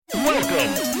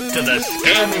Welcome to the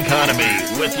Scam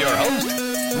Economy with your host,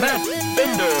 Matt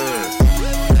Bender.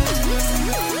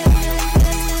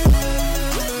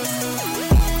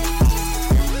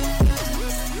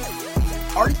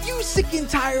 Are you sick and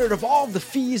tired of all the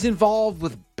fees involved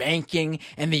with banking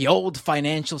and the old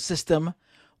financial system?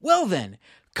 Well then,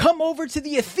 come over to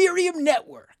the Ethereum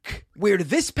network, where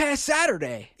this past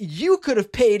Saturday, you could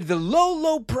have paid the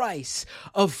low price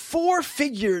of 4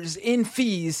 figures in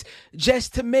fees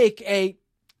just to make a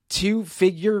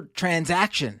 2-figure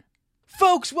transaction.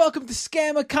 Folks, welcome to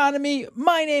Scam Economy.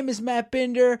 My name is Matt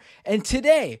Binder, and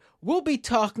today we'll be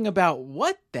talking about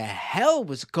what the hell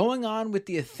was going on with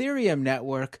the Ethereum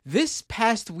network this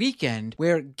past weekend,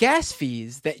 where gas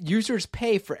fees that users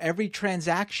pay for every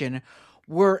transaction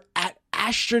were at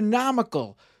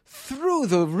astronomical, through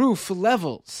the roof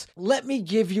levels. Let me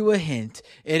give you a hint.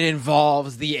 It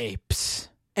involves the apes.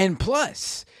 And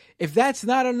plus, if that's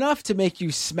not enough to make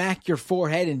you smack your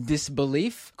forehead in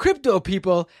disbelief, crypto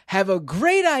people have a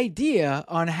great idea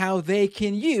on how they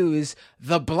can use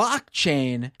the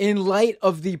blockchain in light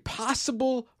of the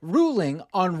possible ruling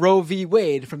on Roe v.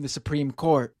 Wade from the Supreme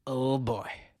Court. Oh boy.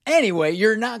 Anyway,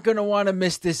 you're not going to want to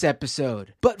miss this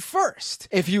episode. But first,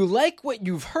 if you like what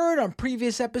you've heard on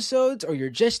previous episodes, or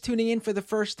you're just tuning in for the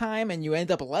first time and you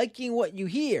end up liking what you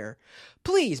hear,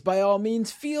 please, by all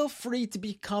means, feel free to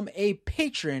become a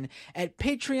patron at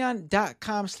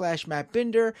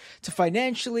patreon.com/MattBinder to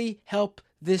financially help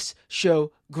this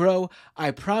show grow.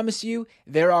 I promise you,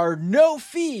 there are no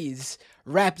fees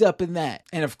wrapped up in that.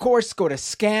 And of course, go to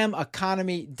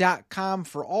scameconomy.com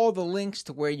for all the links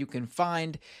to where you can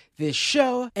find this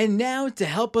show. And now, to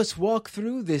help us walk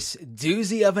through this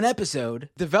doozy of an episode,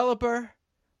 developer,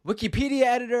 Wikipedia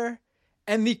editor,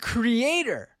 and the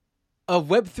creator of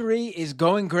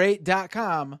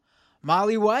Web3isgoinggreat.com,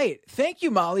 Molly White. Thank you,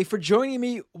 Molly, for joining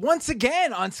me once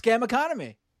again on Scam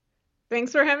Economy.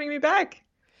 Thanks for having me back.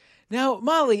 Now,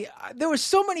 Molly, there were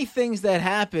so many things that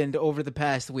happened over the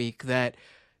past week that,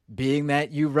 being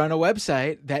that you run a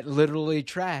website that literally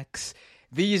tracks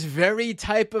these very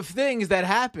type of things that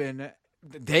happen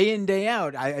day in, day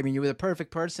out. I mean, you were the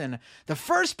perfect person, the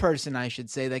first person, I should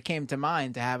say, that came to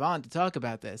mind to have on to talk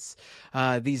about this,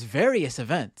 these various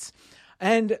events.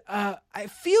 And I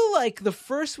feel like the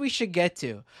first we should get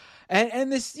to,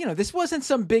 and this, this wasn't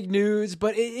some big news,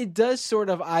 but it does sort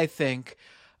of, I think,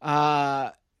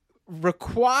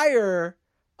 require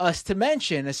us to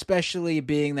mention, especially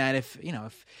being that if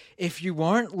you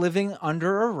weren't living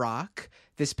under a rock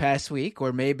this past week,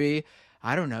 or maybe,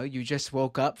 I don't know, you just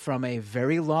woke up from a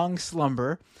very long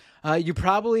slumber, you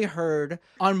probably heard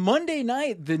on Monday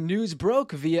night the news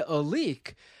broke via a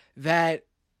leak that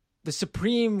the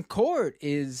Supreme Court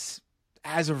is,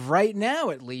 as of right now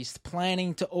at least,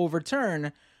 planning to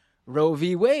overturn Roe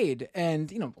v. Wade.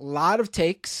 And, a lot of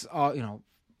takes,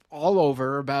 all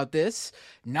over about this.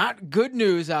 Not good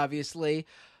news, obviously,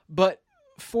 but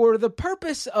for the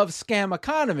purpose of Scam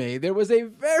Economy, there was a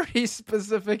very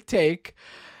specific take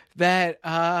that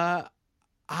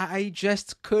I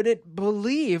just couldn't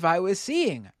believe I was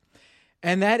seeing.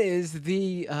 And that is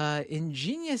the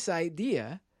ingenious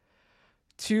idea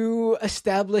to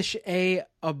establish a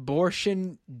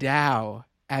abortion DAO,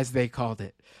 as they called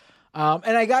it.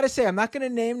 And I got to say, I'm not going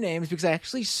to name names because I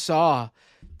actually saw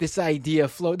this idea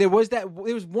float. There was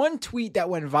one tweet that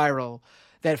went viral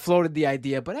that floated the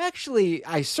idea, but actually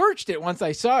I searched it once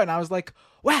I saw it and I was like,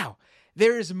 wow,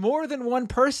 there's more than one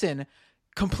person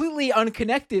completely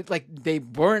unconnected, like they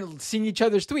weren't seeing each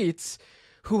other's tweets,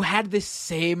 who had this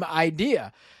same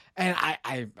idea. And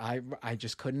I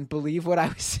just couldn't believe what I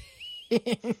was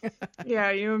seeing. Yeah,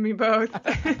 you and me both.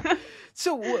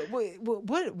 So what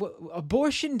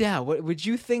abortion DAO, what would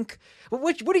you think,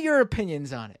 what are your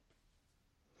opinions on it?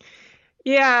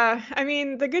 Yeah, I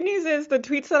mean, the good news is the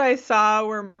tweets that I saw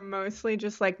were mostly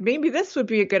just like, maybe this would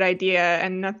be a good idea,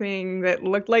 and nothing that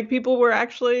looked like people were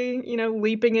actually,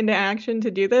 leaping into action to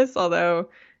do this, although,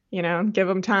 give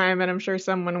them time and I'm sure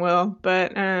someone will.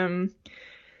 But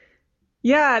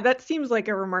yeah, that seems like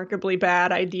a remarkably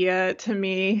bad idea to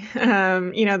me.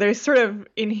 There's sort of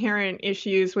inherent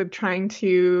issues with trying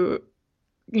to,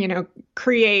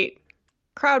 create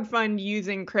crowdfund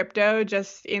using crypto,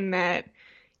 just in that,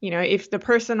 if the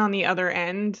person on the other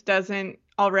end doesn't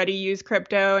already use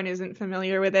crypto and isn't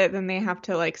familiar with it, then they have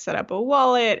to set up a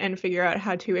wallet and figure out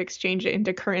how to exchange it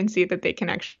into currency that they can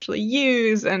actually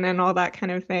use, and then all that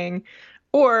kind of thing.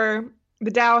 Or the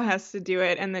DAO has to do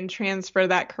it and then transfer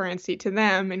that currency to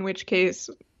them, in which case,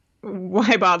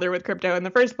 why bother with crypto in the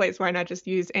first place? Why not just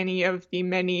use any of the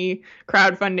many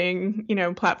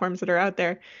crowdfunding, platforms that are out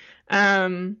there?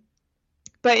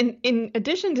 But in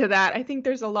addition to that, I think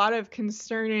there's a lot of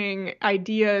concerning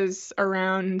ideas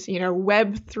around,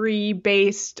 Web3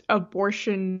 based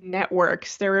abortion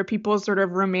networks. There are people sort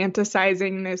of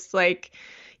romanticizing this, like,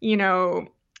 you know,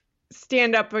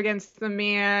 stand up against the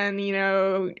man,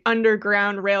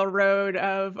 underground railroad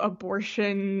of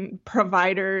abortion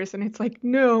providers. And it's like,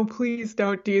 no, please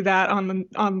don't do that on the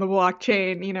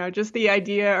blockchain. Just the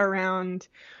idea around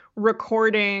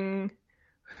recording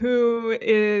who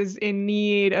is in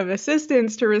need of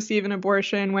assistance to receive an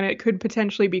abortion when it could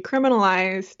potentially be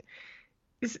criminalized.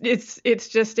 It's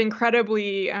just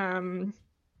incredibly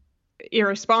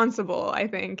irresponsible, I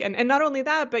think. And not only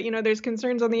that, but there's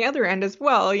concerns on the other end as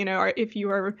well. If you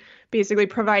are basically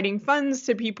providing funds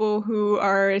to people who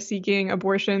are seeking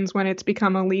abortions when it's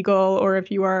become illegal, or if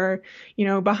you are,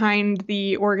 behind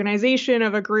the organization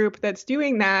of a group that's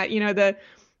doing that,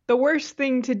 the worst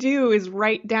thing to do is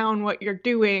write down what you're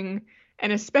doing,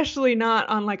 and especially not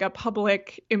on like a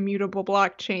public immutable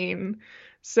blockchain.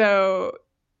 So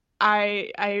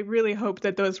I really hope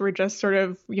that those were just sort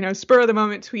of, spur of the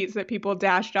moment tweets that people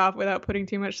dashed off without putting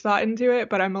too much thought into it.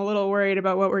 But I'm a little worried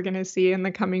about what we're going to see in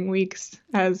the coming weeks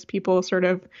as people sort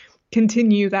of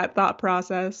continue that thought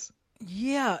process.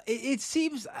 Yeah, it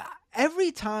seems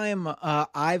every time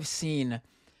I've seen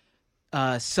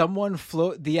someone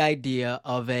float the idea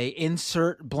of a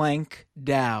insert blank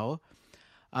DAO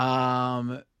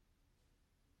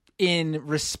in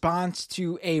response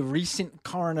to a recent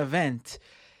current event,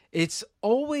 it's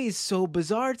always so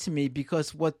bizarre to me,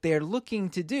 because what they're looking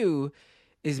to do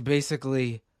is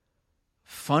basically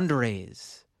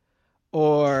fundraise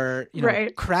or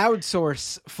right.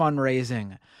 crowdsource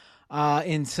fundraising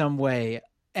in some way.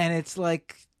 And it's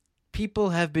like people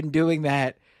have been doing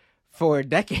that for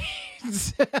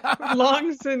decades.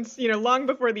 long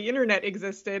before the internet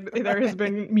existed, there has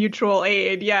been mutual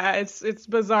aid. Yeah, it's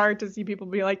bizarre to see people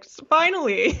be like,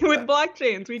 finally, with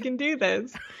blockchains, we can do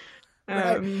this.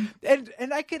 Right.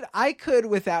 And I could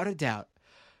without a doubt,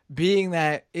 being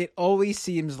that it always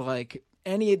seems like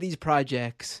any of these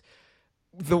projects,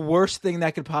 the worst thing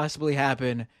that could possibly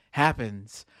happen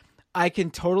happens. I can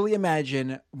totally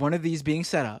imagine one of these being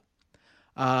set up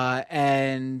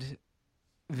and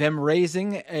them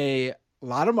raising a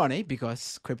lot of money,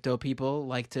 because crypto people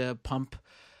like to pump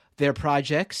their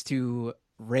projects to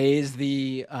raise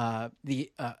the PR,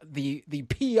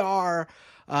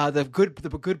 the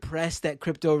good press that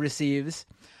crypto receives.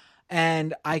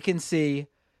 And I can see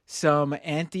some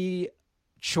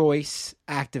anti-choice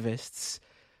activists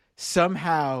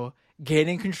somehow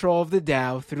gaining control of the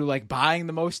DAO through like buying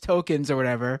the most tokens or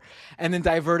whatever, and then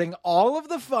diverting all of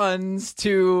the funds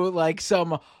to like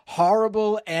some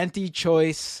horrible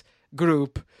anti-choice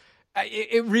group.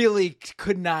 It really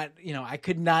could not, I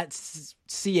could not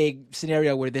see a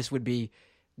scenario where this would be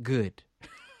good.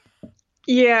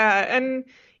 Yeah. And,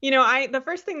 the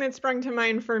first thing that sprung to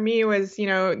mind for me was,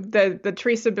 the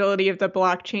traceability of the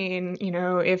blockchain.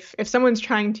 If someone's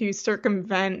trying to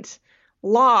circumvent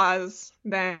laws,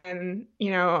 then,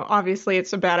 obviously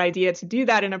it's a bad idea to do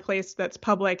that in a place that's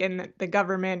public and the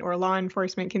government or law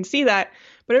enforcement can see that.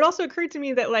 But it also occurred to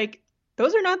me that, like,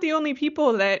 those are not the only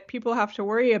people that people have to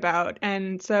worry about.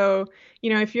 And so,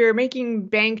 if you're making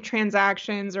bank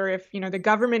transactions, or if, the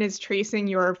government is tracing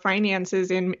your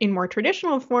finances in more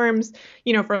traditional forms,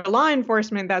 for law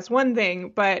enforcement, that's one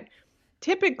thing. But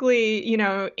typically,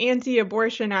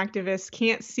 anti-abortion activists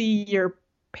can't see your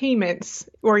payments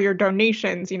or your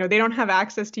donations. They don't have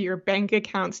access to your bank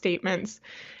account statements.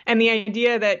 And the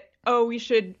idea that, we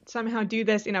should somehow do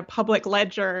this in a public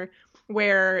ledger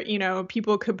where,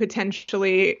 people could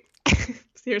potentially,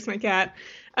 here's my cat,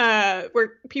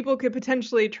 where people could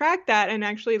potentially track that and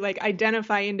actually like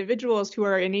identify individuals who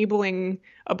are enabling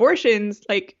abortions.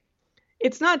 Like,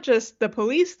 it's not just the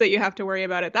police that you have to worry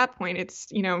about at that point.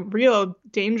 It's, real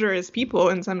dangerous people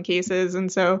in some cases. And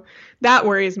so that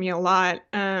worries me a lot.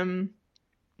 And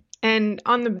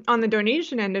on the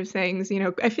donation end of things,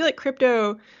 I feel like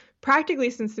crypto practically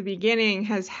since the beginning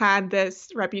has had this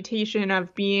reputation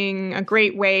of being a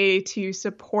great way to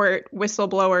support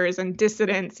whistleblowers and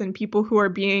dissidents and people who are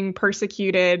being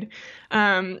persecuted,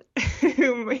 who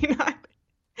may not.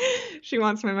 She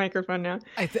wants my microphone now.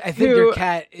 I think your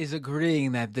cat is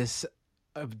agreeing that this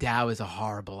DAO is a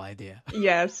horrible idea.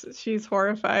 Yes, she's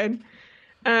horrified.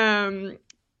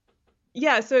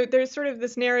 Yeah, so there's sort of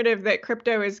this narrative that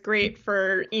crypto is great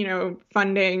for,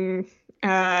 funding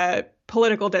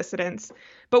political dissidents.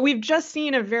 But we've just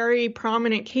seen a very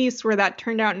prominent case where that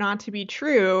turned out not to be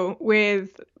true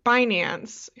with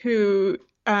Binance, who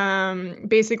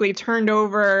basically turned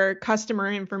over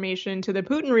customer information to the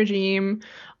Putin regime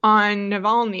on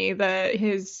Navalny,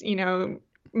 his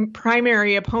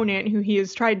primary opponent who he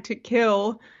has tried to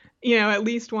kill, at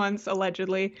least once,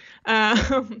 allegedly.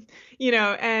 And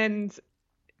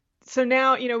so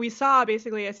now, we saw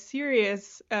basically a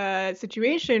serious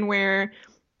situation where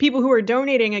people who are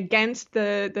donating against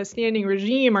the standing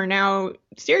regime are now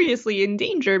seriously in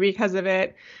danger because of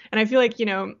it. And I feel like,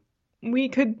 we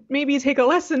could maybe take a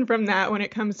lesson from that when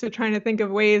it comes to trying to think of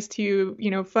ways to,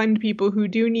 fund people who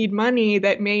do need money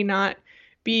that may not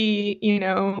be,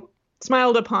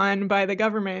 smiled upon by the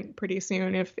government pretty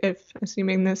soon if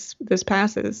assuming this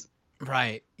passes.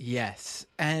 Right. Yes.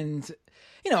 And,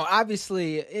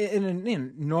 obviously,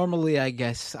 normally, I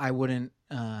guess I wouldn't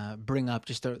bring up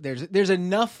there's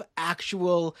enough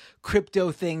actual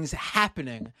crypto things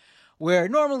happening where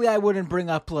normally I wouldn't bring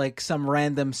up like some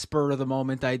random spur of the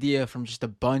moment idea from just a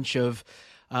bunch of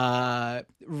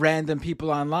random people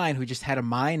online who just had a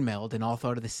mind meld and all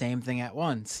thought of the same thing at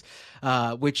once,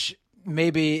 which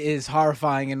maybe is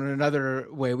horrifying in another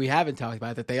way we haven't talked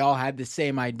about, that they all had the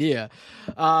same idea.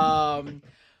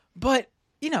 But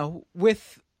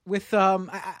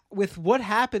with what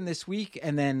happened this week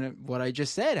and then what I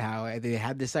just said, how they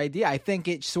had this idea, I think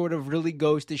it sort of really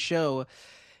goes to show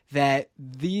that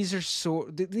these are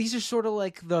sort of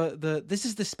like this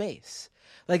is the space.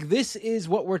 Like, this is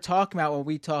what we're talking about when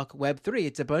we talk Web3.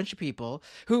 It's a bunch of people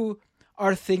who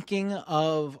are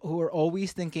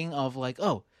always thinking of like,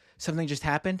 oh, something just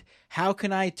happened. How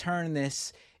can I turn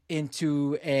this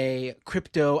into a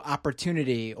crypto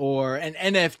opportunity or an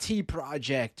NFT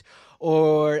project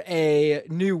or a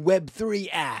new Web3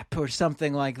 app or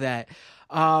something like that?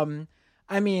 I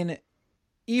mean,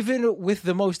 even with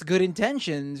the most good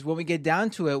intentions, when we get down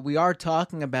to it, we are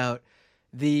talking about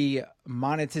the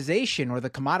monetization or the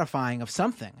commodifying of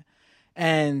something.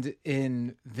 And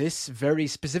in this very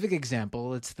specific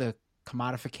example, it's the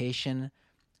commodification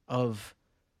of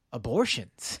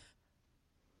abortions.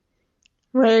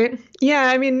 Right. Yeah.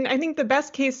 I mean, I think the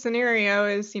best case scenario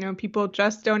is, people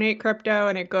just donate crypto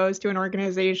and it goes to an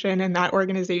organization and that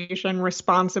organization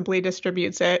responsibly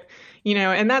distributes it,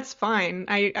 and that's fine.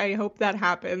 I hope that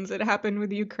happens. It happened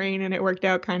with Ukraine and it worked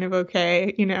out kind of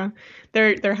okay.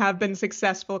 There have been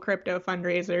successful crypto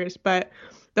fundraisers, but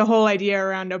the whole idea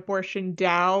around abortion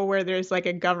DAO, where there's like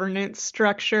a governance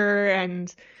structure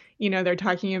and they're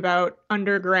talking about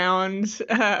underground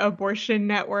abortion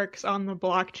networks on the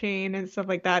blockchain and stuff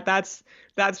like that.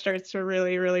 That starts to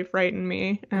really, really frighten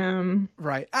me.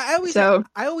 Right. I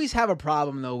always have a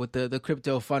problem though with the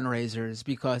crypto fundraisers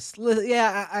because,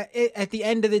 at the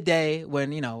end of the day,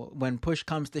 when push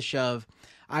comes to shove,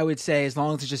 I would say as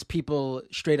long as it's just people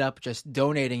straight up just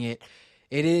donating it,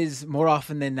 it is more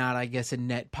often than not, I guess, a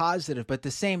net positive. But at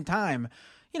the same time,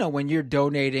 when you're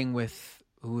donating with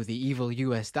the evil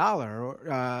US dollar, or,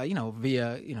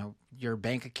 via, your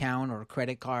bank account or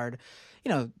credit card,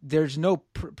 there's no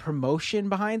promotion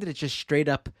behind it. It's just straight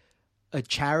up a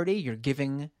charity you're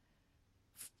giving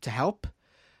to help.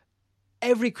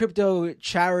 Every crypto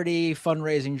charity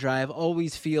fundraising drive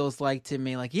always feels like to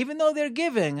me, like even though they're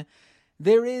giving,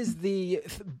 there is the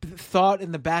thought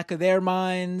in the back of their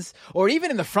minds, or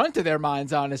even in the front of their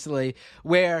minds, honestly,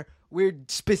 where we're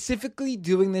specifically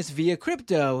doing this via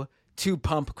crypto to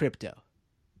pump crypto.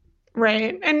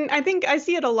 Right. And I think I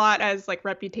see it a lot as like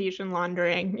reputation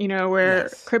laundering, where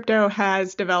Yes. Crypto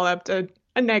has developed a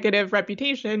negative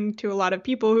reputation to a lot of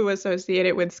people who associate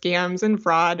it with scams and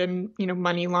fraud and,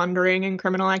 money laundering and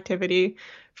criminal activity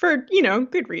for,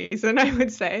 good reason, I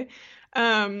would say.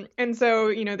 And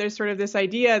so, there's sort of this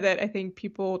idea that I think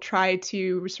people try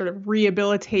to sort of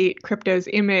rehabilitate crypto's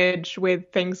image with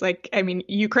things like,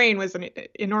 Ukraine was an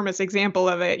enormous example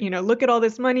of it. Look at all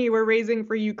this money we're raising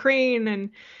for Ukraine.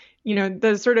 And,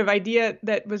 the sort of idea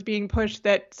that was being pushed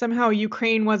that somehow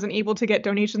Ukraine wasn't able to get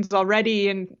donations already.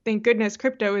 And thank goodness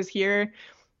crypto is here,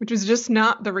 which was just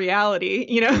not the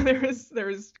reality. There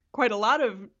was quite a lot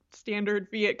of standard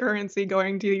fiat currency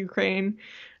going to Ukraine.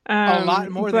 A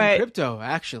lot more than crypto,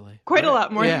 actually. Quite a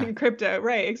lot more than crypto.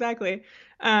 Right, exactly.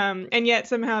 And yet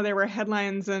somehow there were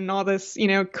headlines and all this,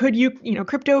 could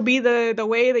crypto be the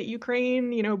way that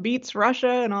Ukraine, beats Russia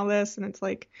and all this? And it's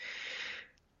like,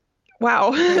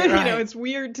 wow, right. It's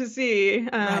weird to see.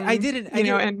 I did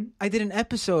an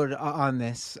episode on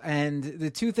this, and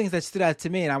the two things that stood out to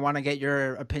me, and I want to get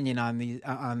your opinion on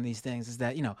these things, is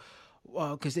that,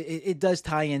 because it does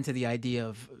tie into the idea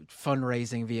of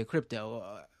fundraising via crypto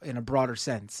in a broader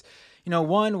sense.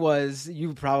 One was,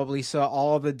 you probably saw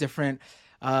all the different,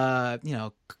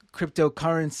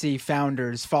 cryptocurrency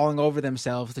founders falling over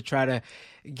themselves to try to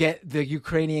get the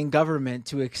Ukrainian government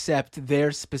to accept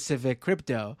their specific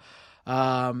crypto.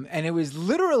 And it was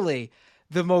literally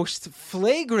the most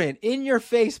flagrant,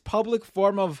 in-your-face public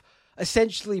form of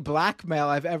essentially blackmail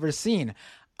I've ever seen.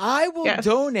 I will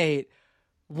donate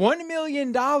 $1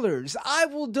 million. I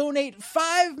will donate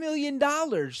 $5 million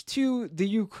to the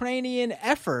Ukrainian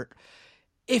effort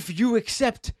if you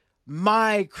accept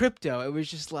my crypto. It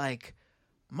was just like,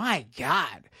 my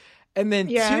God. And then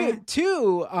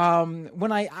two,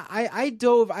 when I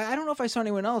dove, I don't know if I saw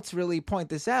anyone else really point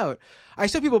this out. I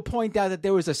saw people point out that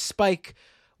there was a spike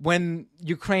when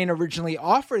Ukraine originally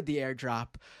offered the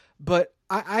airdrop, but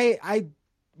I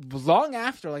long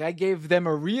after, like, I gave them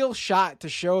a real shot to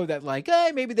show that, like,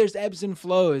 hey, maybe there's ebbs and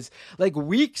flows. Like,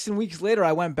 weeks and weeks later,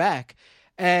 I went back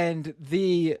and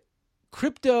the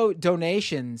crypto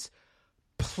donations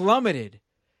plummeted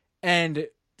and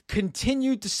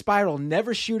continued to spiral,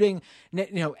 never shooting,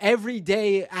 every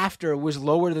day after was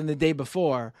lower than the day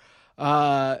before.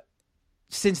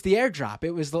 Since the airdrop,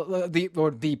 it was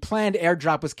the planned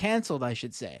airdrop was canceled, I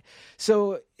should say.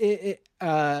 So,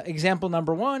 example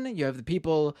number one, you have the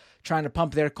people trying to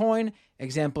pump their coin.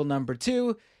 Example number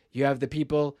two, you have the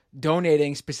people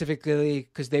donating specifically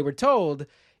because they were told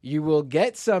you will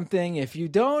get something if you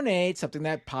donate, something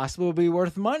that possibly will be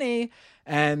worth money.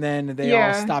 And then they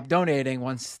all stopped donating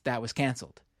once that was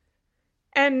canceled.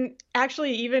 And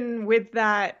actually, even with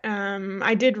that,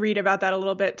 I did read about that a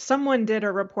little bit. Someone did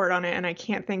a report on it, and I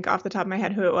can't think off the top of my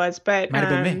head who it was, but might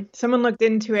have been me. Someone looked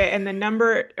into it, and the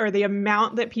number or the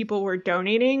amount that people were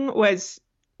donating was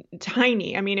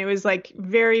tiny. I mean, it was like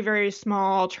very, very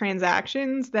small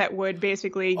transactions that would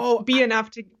basically be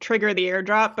enough to trigger the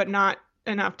airdrop, but not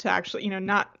enough to actually,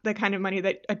 not the kind of money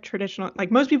that a traditional,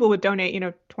 like most people would donate,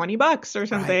 $20 or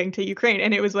something to Ukraine.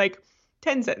 And it was like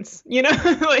 10 cents,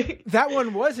 like that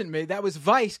one wasn't me. That was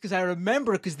Vice. Cause I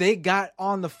remember, cause they got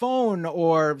on the phone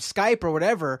or Skype or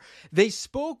whatever. They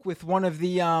spoke with one of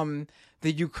the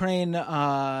Ukraine,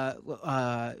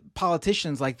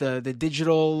 politicians, like the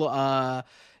digital,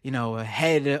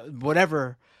 head,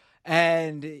 whatever.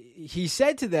 And he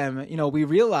said to them, we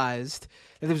realized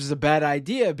that this was a bad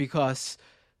idea because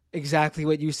exactly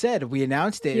what you said, we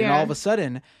announced it and all of a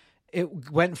sudden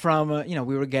it went from,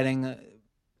 we were getting,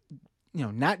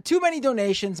 not too many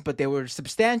donations, but they were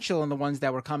substantial in the ones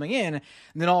that were coming in. And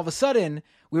then all of a sudden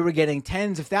we were getting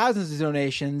tens of thousands of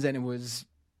donations, and it was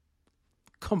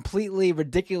completely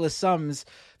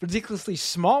ridiculously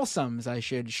small sums, I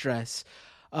should stress.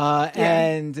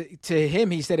 And to him,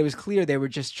 he said it was clear they were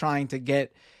just trying to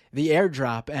get the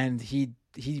airdrop, and he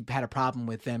had a problem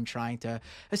with them trying to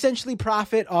essentially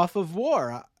profit off of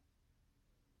war.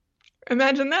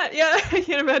 Imagine that. Yeah, I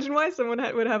can't imagine why someone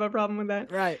would have a problem with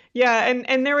that. Right. Yeah,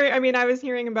 and there were, I was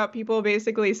hearing about people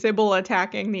basically Sybil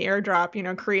attacking the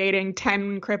airdrop, creating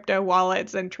 10 crypto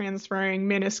wallets and transferring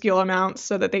minuscule amounts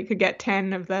so that they could get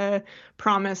 10 of the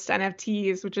promised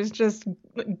NFTs, which is just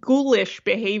ghoulish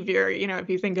behavior, if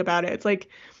you think about it. It's like,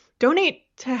 donate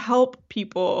to help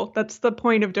people. That's the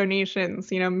point of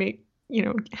donations,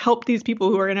 help these people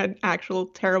who are in an actual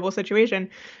terrible situation.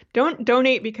 Don't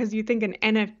donate because you think an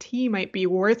NFT might be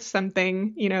worth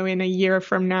something, in a year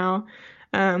from now.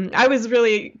 I was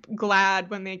really glad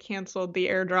when they canceled the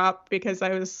airdrop because I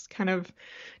was kind of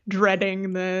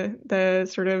dreading the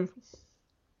sort of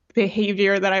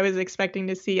behavior that I was expecting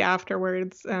to see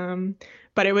afterwards.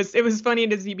 But it was funny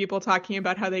to see people talking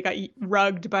about how they got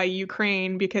rugged by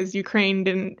Ukraine because Ukraine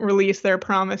didn't release their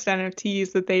promised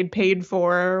NFTs that they'd paid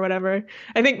for or whatever.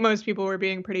 I think most people were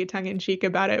being pretty tongue-in-cheek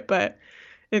about it, but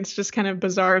it's just kind of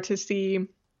bizarre to see,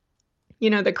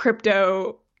 the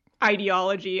crypto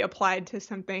ideology applied to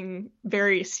something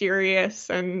very serious,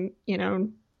 and,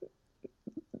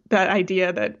 that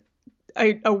idea that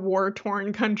a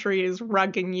war-torn country is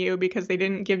rugging you because they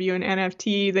didn't give you an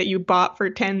NFT that you bought for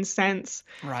 10 cents.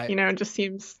 Right. It just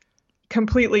seems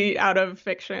completely out of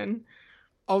fiction.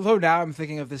 Although now I'm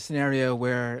thinking of the scenario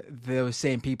where those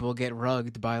same people get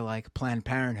rugged by like Planned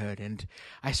Parenthood, and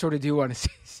I sort of do want to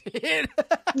see it.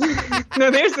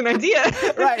 No, there's an idea.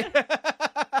 Right.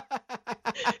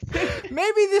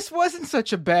 Maybe this wasn't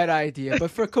such a bad idea,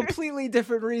 but for completely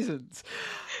different reasons.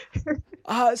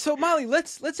 So Molly,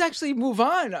 let's actually move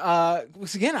on.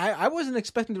 Once again, I wasn't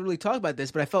expecting to really talk about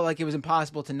this, but I felt like it was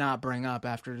impossible to not bring up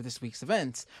after this week's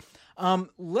events.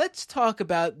 Let's talk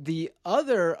about the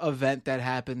other event that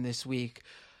happened this week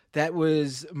that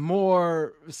was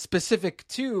more specific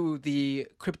to the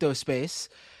crypto space,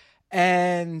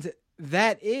 and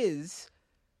that is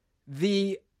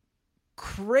the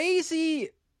crazy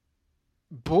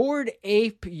Bored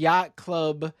Ape Yacht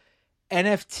Club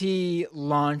NFT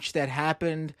launch that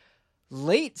happened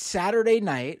late Saturday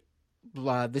night,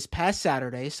 this past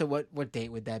Saturday. So what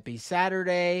date would that be?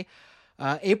 Saturday,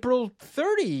 April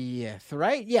 30th,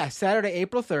 right? Yeah, Saturday,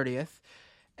 April 30th.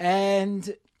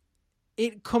 And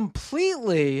it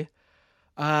completely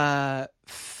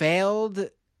failed.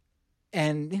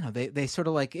 And, they sort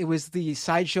of like, it was the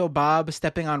Sideshow Bob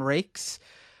stepping on rakes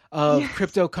of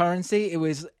cryptocurrency. It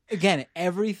was, again,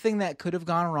 everything that could have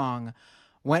gone wrong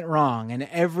went wrong. And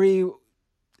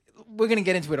we're going to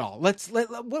get into it all. What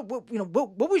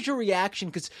was your reaction?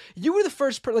 Because you were the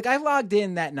first like I logged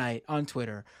in that night on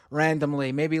Twitter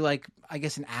randomly, maybe like, I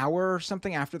guess an hour or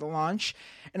something after the launch.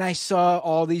 And I saw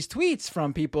all these tweets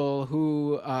from people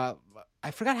who,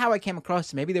 I forgot how I came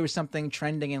across it. Maybe there was something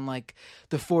trending in like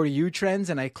the For You trends,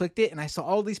 and I clicked it and I saw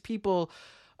all these people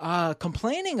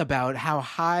complaining about how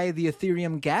high the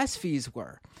Ethereum gas fees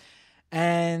were.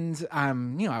 And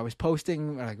I was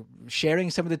posting, sharing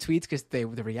some of the tweets because the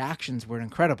reactions were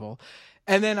incredible.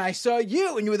 And then I saw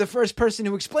you, and you were the first person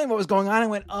who explained what was going on. I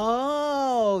went,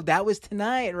 "Oh, that was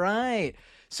tonight, right?"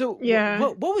 So,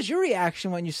 what was your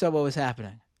reaction when you saw what was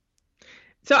happening?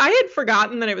 So I had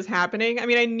forgotten that it was happening. I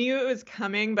mean, I knew it was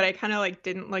coming, but I kind of like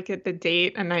didn't look at the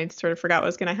date, and I sort of forgot what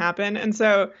was going to happen. And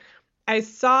so I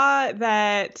saw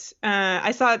that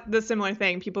I saw the similar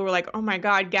thing. People were like, "Oh my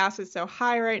God, gas is so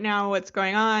high right now. What's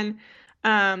going on?"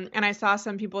 And I saw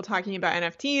some people talking about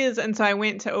NFTs. And so I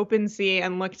went to OpenSea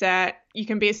and looked at, you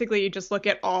can basically just look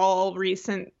at all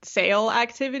recent sale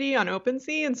activity on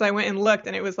OpenSea. And so I went and looked,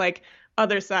 and it was like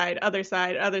other side, other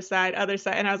side, other side, other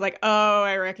side. And I was like, oh,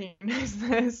 I recognize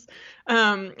this.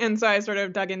 And so I sort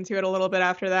of dug into it a little bit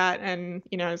after that. And,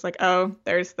 I was like, oh,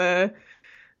 there's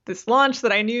this launch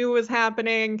that I knew was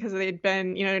happening because they'd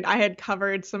been, I had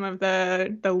covered some of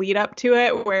the lead up to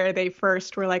it where they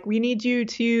first were like, we need you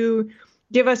to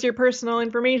give us your personal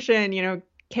information,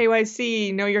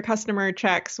 KYC, know your customer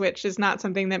checks, which is not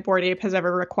something that Bored Ape has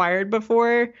ever required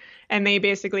before. And they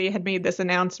basically had made this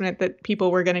announcement that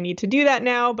people were going to need to do that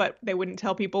now, but they wouldn't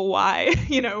tell people why,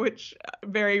 which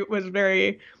was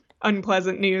very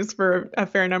unpleasant news for a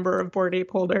fair number of Bored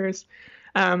Ape holders.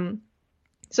 So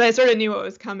I sort of knew what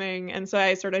was coming. And so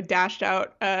I sort of dashed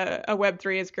out a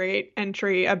Web3 is great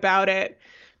entry about it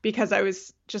because I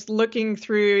was just looking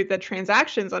through the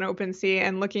transactions on OpenSea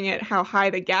and looking at how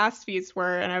high the gas fees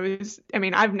were. And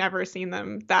I've never seen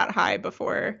them that high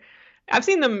before. I've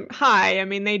seen them high. I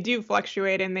mean, they do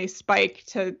fluctuate and they spike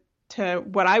to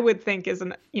what I would think is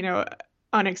an,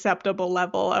 unacceptable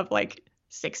level of like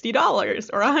 $60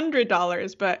 or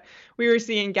 $100. But we were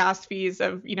seeing gas fees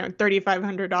of,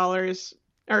 $3,500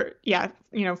 or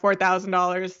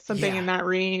 $4,000, something in that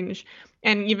range.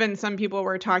 And even some people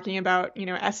were talking about,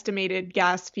 estimated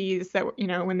gas fees that,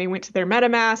 when they went to their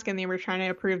MetaMask and they were trying to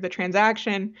approve the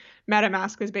transaction,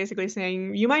 MetaMask was basically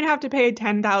saying, you might have to pay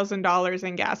 $10,000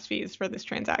 in gas fees for this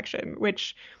transaction,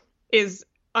 which is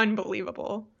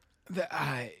unbelievable.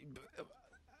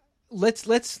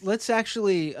 Let's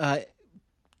actually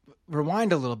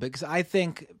rewind a little bit, because I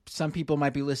think some people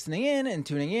might be listening in and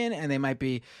tuning in, and they might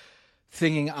be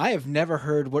thinking, I have never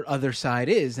heard what Other Side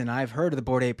is, and I've heard of the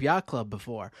Bored Ape Yacht Club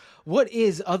before. What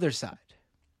is Other Side?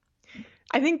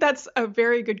 I think that's a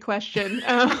very good question.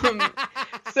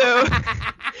 So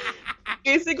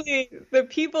basically, the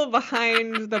people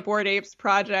behind the Bored Apes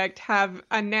project have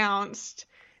announced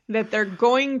that they're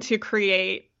going to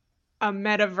create a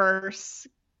metaverse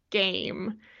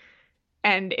game,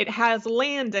 and it has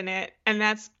land in it, and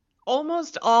that's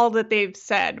almost all that they've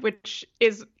said, which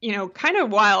is, kind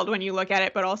of wild when you look at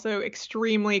it, but also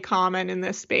extremely common in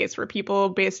this space where people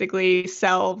basically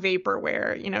sell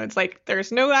vaporware. It's like,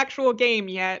 there's no actual game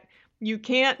yet. You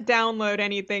can't download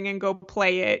anything and go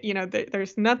play it.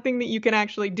 There's nothing that you can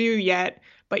actually do yet,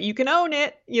 but you can own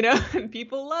it, and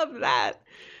people love that.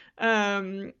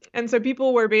 And so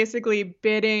people were basically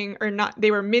bidding, or not, they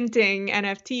were minting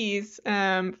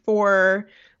NFTs for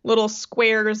little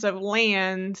squares of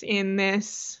land in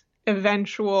this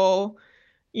eventual,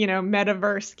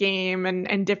 metaverse game,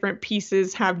 and different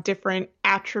pieces have different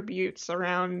attributes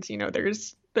around,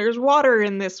 there's water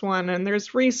in this one, and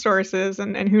there's resources,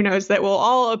 and who knows, that will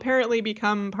all apparently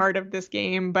become part of this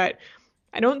game, but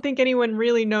I don't think anyone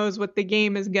really knows what the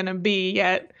game is going to be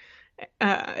yet.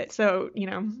 So,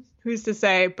 who's to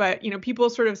say, but,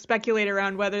 people sort of speculate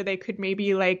around whether they could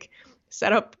maybe like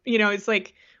set up, it's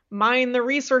like, mine the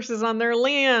resources on their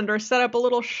land, or set up a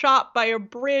little shop by a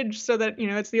bridge so that,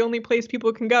 it's the only place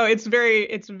people can go. It's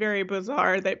very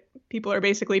bizarre that people are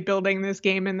basically building this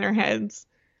game in their heads.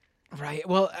 Right.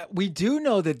 Well, we do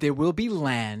know that there will be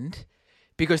land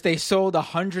because they sold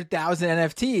 100,000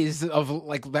 NFTs of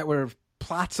like that were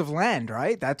plots of land,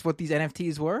 right? That's what these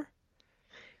NFTs were?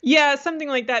 Yeah, something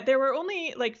like that. There were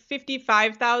only like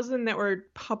 55,000 that were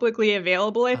publicly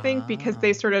available, I think, because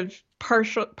they sort of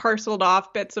parceled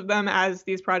off bits of them, as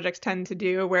these projects tend to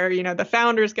do, where, the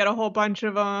founders get a whole bunch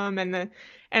of them. And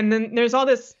then there's all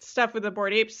this stuff with the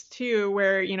Bored Apes too,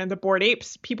 where, the Bored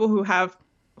Apes, people who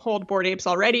hold Bored Apes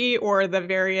already, or the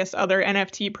various other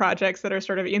NFT projects that are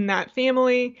sort of in that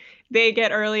family, they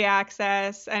get early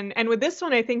access. And with this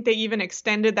one, I think they even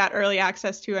extended that early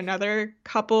access to another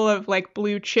couple of like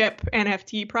blue chip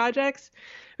NFT projects,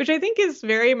 which I think is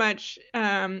very much,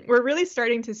 we're really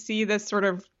starting to see this sort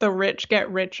of the rich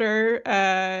get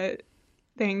richer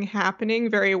thing happening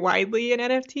very widely in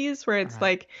NFTs, where it's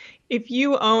like, if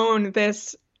you own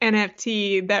this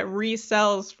NFT that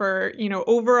resells for,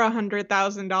 over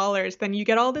 $100,000, then you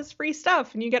get all this free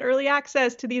stuff and you get early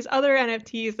access to these other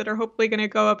NFTs that are hopefully going to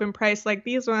go up in price like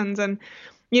these ones. And,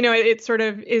 it sort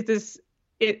of is this,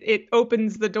 it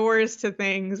opens the doors to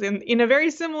things in a very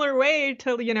similar way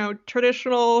to,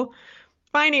 traditional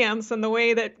finance and the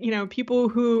way that, people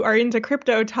who are into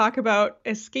crypto talk about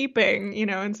escaping,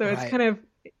 and so it's kind of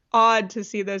odd to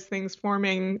see those things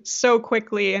forming so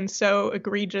quickly and so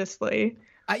egregiously.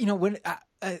 When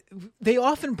they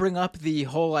often bring up the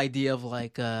whole idea of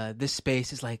like this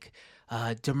space is like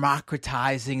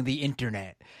democratizing the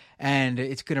internet, and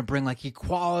it's going to bring like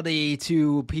equality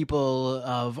to people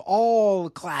of all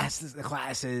classes.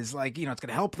 Like, it's going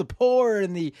to help the poor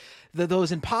and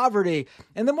those in poverty.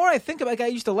 And the more I think about it, I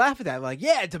used to laugh at that, like,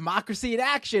 yeah, democracy in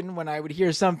action, when I would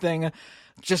hear something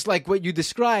just like what you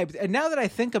described. And now that I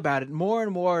think about it more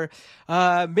and more,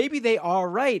 maybe they are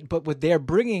right, but what they're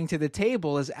bringing to the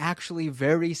table is actually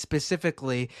very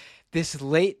specifically this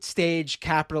late stage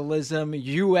capitalism,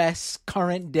 U.S.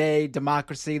 current day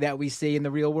democracy that we see in the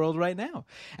real world right now.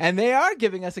 And they are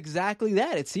giving us exactly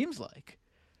that, it seems like.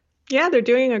 Yeah, they're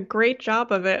doing a great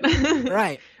job of it.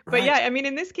 Right. But yeah, I mean,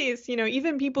 in this case,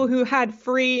 even people who had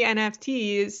free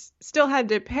NFTs still had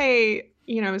to pay,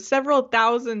 several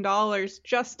 $1,000s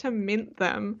just to mint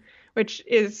them, which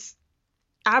is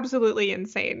absolutely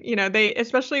insane. They,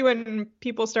 especially when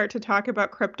people start to talk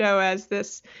about crypto as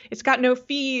this, it's got no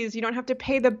fees. You don't have to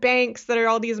pay the banks that are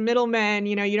all these middlemen.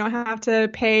 You don't have to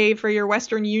pay for your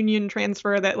Western Union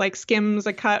transfer that like skims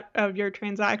a cut of your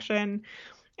transaction.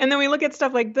 And then we look at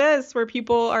stuff like this, where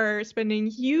people are spending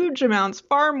huge amounts,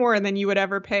 far more than you would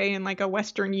ever pay in like a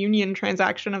Western Union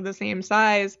transaction of the same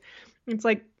size. It's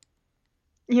like,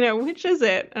 which is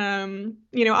it?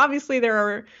 Obviously there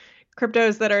are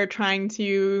cryptos that are trying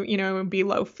to, be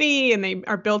low fee, and they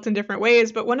are built in different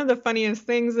ways. But one of the funniest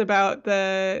things about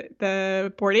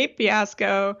the Bored Ape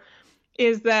fiasco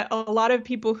is that a lot of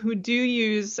people who do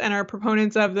use and are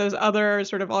proponents of those other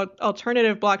sort of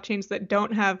alternative blockchains that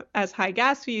don't have as high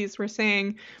gas fees were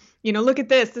saying, look at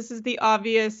this. This is the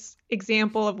obvious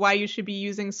example of why you should be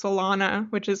using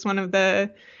Solana, which is one of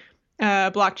the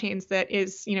blockchains that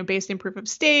is, based in proof of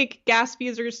stake. Gas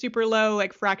fees are super low,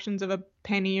 like fractions of a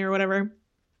penny or whatever.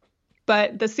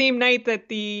 But the same night that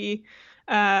the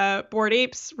Bored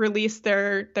Apes released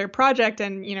their project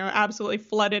and, absolutely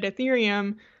flooded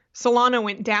Ethereum, Solana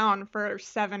went down for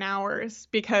 7 hours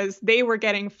because they were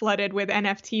getting flooded with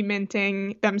NFT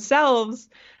minting themselves.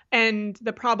 And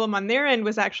the problem on their end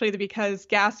was actually because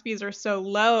gas fees are so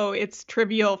low, it's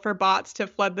trivial for bots to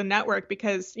flood the network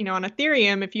because, on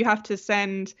Ethereum, if you have to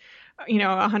send,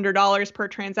 $100 per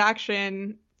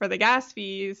transaction for the gas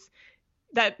fees,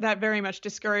 that very much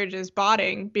discourages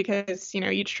botting because,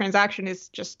 each transaction is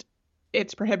just,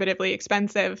 it's prohibitively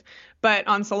expensive. But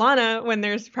on Solana, when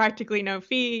there's practically no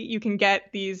fee, you can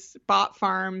get these bot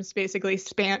farms basically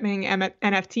spamming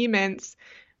NFT mints.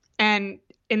 And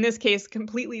in this case,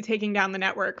 completely taking down the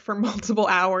network for multiple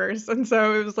hours. And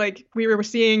so it was like we were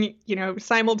seeing,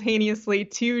 simultaneously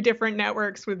two different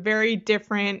networks with very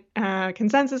different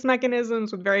consensus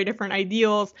mechanisms, with very different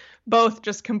ideals, both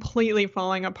just completely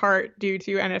falling apart due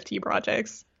to NFT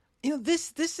projects.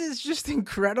 This is just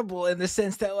incredible in the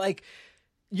sense that, like,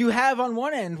 you have on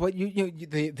one end what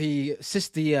the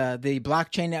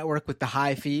blockchain network with the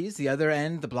high fees, the other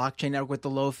end the blockchain network with the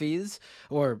low fees,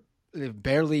 or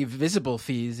barely visible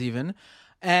fees even,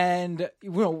 and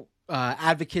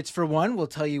advocates for one will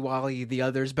tell you why the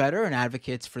other is better, and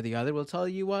advocates for the other will tell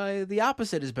you why the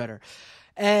opposite is better,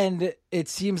 and it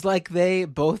seems like they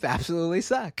both absolutely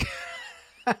suck.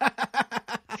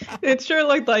 It sure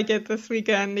looked like it this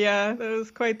weekend. Yeah, that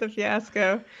was quite the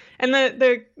fiasco. And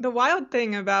the wild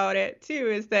thing about it too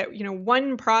is that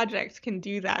one project can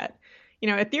do that.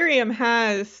 Ethereum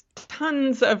has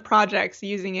tons of projects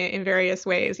using it in various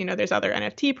ways. There's other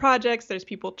NFT projects, there's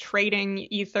people trading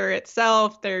Ether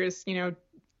itself, there's,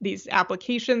 these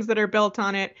applications that are built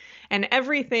on it, and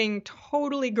everything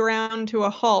totally ground to a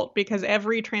halt because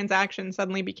every transaction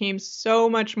suddenly became so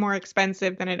much more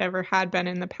expensive than it ever had been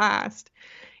in the past.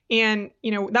 And,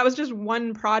 that was just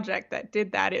one project that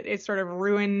did that. It sort of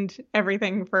ruined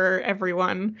everything for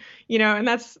everyone, and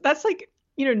that's like,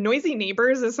 noisy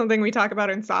neighbors is something we talk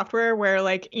about in software where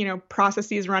like,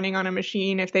 processes running on a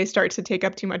machine, if they start to take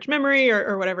up too much memory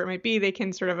or whatever it might be, they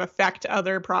can sort of affect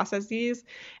other processes.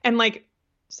 And like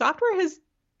software has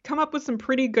come up with some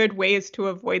pretty good ways to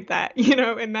avoid that,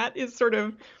 and that is sort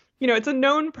of, it's a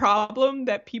known problem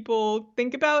that people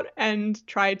think about and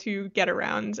try to get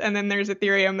around. And then there's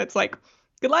Ethereum that's like,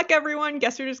 good luck, everyone.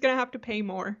 Guess you're just going to have to pay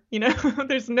more.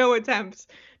 There's no attempts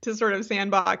to sort of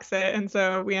sandbox it. And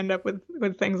so we end up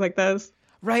with things like this.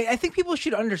 Right. I think people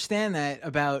should understand that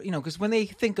about, because when they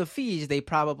think of fees, they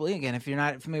probably, again, if you're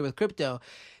not familiar with crypto,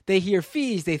 they hear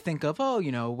fees, they think of,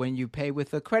 when you pay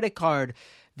with a credit card,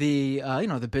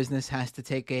 the business has to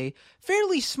take a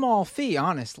fairly small fee,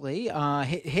 honestly,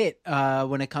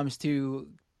 when it comes to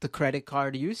the credit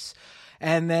card use.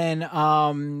 And then,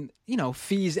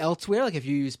 fees elsewhere, like if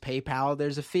you use PayPal,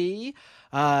 there's a fee.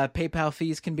 PayPal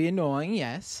fees can be annoying,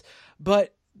 yes.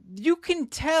 But you can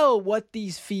tell what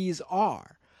these fees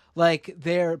are. Like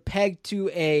they're pegged to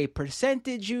a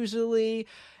percentage usually,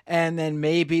 and then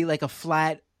maybe like a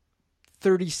flat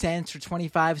 30 cents or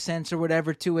 25 cents or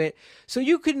whatever to it. So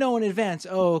you could know in advance,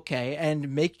 and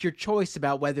make your choice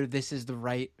about whether this is the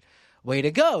right way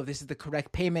to go. This is the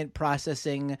correct payment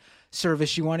processing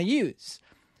service you want to use.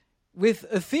 With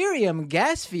Ethereum,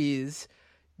 gas fees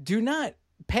do not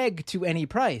peg to any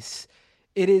price.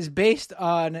 It is based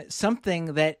on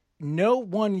something that no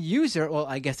one user, well,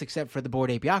 I guess except for the Bored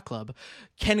Ape Yacht Club,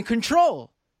 can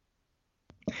control.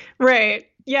 Right.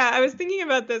 Yeah, I was thinking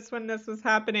about this when this was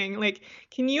happening. Like,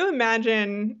 can you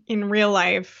imagine in real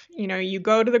life, you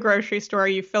go to the grocery store,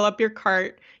 you fill up your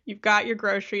cart, you've got your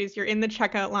groceries, you're in the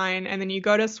checkout line, and then you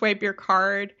go to swipe your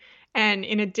card. And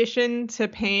in addition to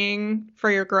paying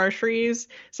for your groceries,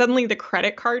 suddenly the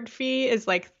credit card fee is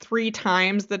like 3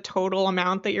 times the total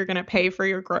amount that you're going to pay for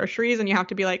your groceries. And you have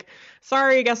to be like,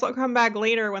 sorry, I guess I'll come back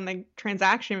later when the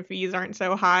transaction fees aren't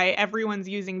so high. Everyone's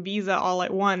using Visa all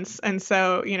at once. And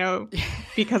so,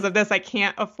 because of this, I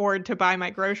can't afford to buy my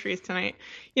groceries tonight.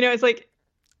 It's like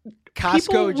Costco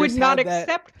people would not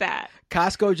accept that.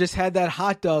 Costco just had that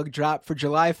hot dog drop for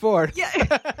July 4th. Yeah,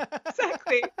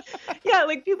 exactly. Yeah,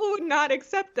 like people would not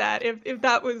accept that if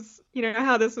that was,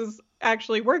 how this was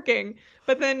actually working.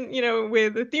 But then,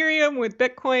 with Ethereum, with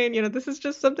Bitcoin, this is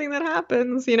just something that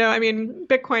happens.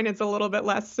 Bitcoin is a little bit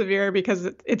less severe because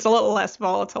it's a little less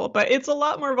volatile, but it's a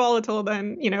lot more volatile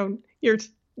than,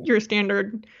 your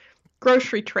standard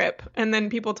grocery trip. And then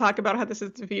people talk about how this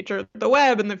is the future of the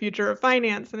web and the future of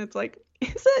finance. And it's like,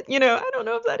 is it? I don't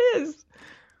know if that is.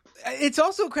 It's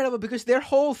also incredible because their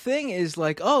whole thing is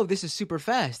like, oh, this is super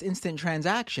fast, instant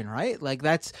transaction, right? Like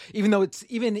that's, even though it's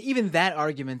even that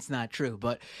argument's not true,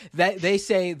 but that they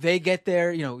say they get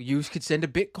their, you could send a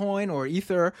Bitcoin or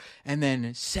Ether and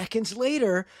then seconds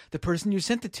later, the person you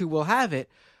sent it to will have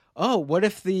it. Oh, what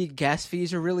if the gas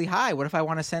fees are really high? What if I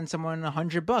want to send someone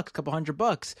 $100, a couple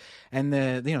 $100, and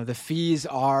the fees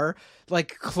are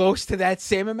like close to that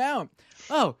same amount?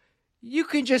 Oh, you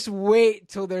can just wait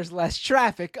till there's less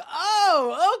traffic.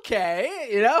 Oh, okay.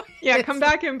 Yeah, come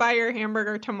back and buy your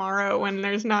hamburger tomorrow when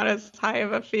there's not as high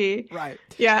of a fee. Right.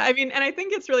 Yeah, and I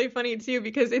think it's really funny too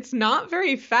because it's not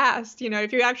very fast.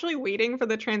 If you're actually waiting for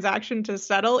the transaction to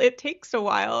settle, it takes a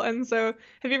while. And so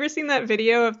have you ever seen that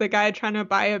video of the guy trying to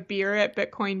buy a beer at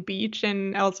Bitcoin Beach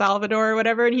in El Salvador or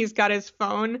whatever? And he's got his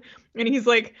phone and he's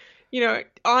like,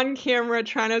 on camera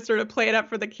trying to sort of play it up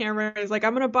for the camera. He's like,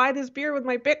 I'm going to buy this beer with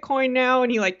my Bitcoin now. And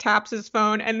he like taps his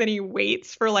phone and then he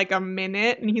waits for like a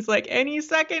minute. And he's like, any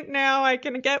second now I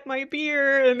can get my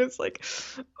beer. And it's like,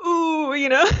 ooh,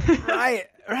 Right.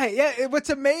 Yeah. What's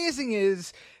amazing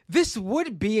is this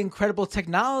would be incredible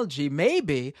technology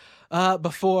maybe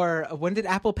before, when did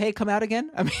Apple Pay come out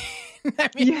again?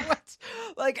 Yeah. What?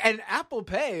 Like, and Apple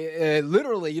Pay,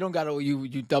 literally, you don't got to,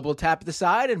 you double tap the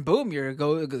side and boom,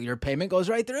 your payment goes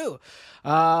right through.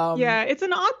 Yeah, it's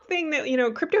an odd thing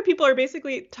that, crypto people are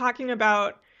basically talking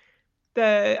about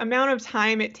the amount of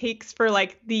time it takes for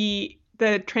like the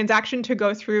transaction to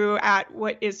go through at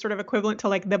what is sort of equivalent to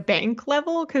like the bank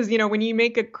level. Because, when you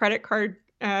make a credit card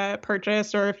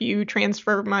purchase or if you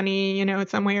transfer money, in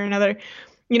some way or another,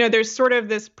 there's sort of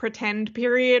this pretend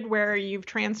period where you've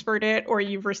transferred it or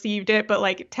you've received it, but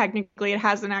like technically it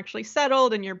hasn't actually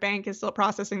settled and your bank is still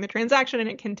processing the transaction and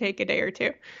it can take a day or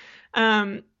two,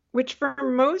 which for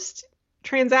most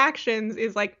transactions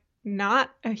is like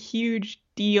not a huge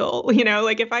deal. You know,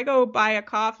 like if I go buy a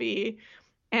coffee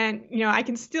and, you know, I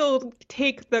can still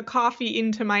take the coffee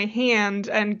into my hand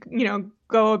and, you know,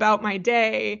 go about my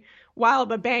day while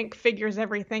the bank figures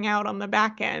everything out on the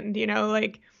back end, you know,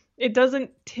 like it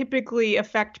doesn't typically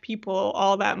affect people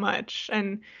all that much.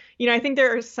 And, you know, I think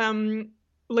there are some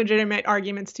legitimate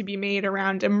arguments to be made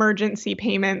around emergency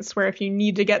payments where if you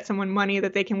need to get someone money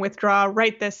that they can withdraw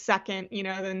right this second, you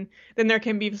know, then there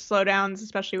can be slowdowns,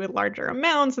 especially with larger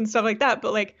amounts and stuff like that.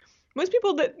 But like most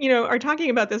people that, you know, are talking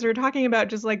about this are talking about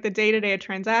just like the day-to-day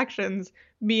transactions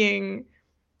being,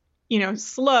 you know,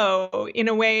 slow in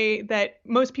a way that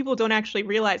most people don't actually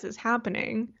realize is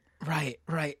happening. Right,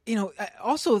 right. You know,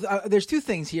 also, there's two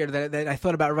things here that I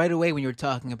thought about right away when you were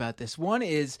talking about this. One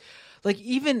is, like,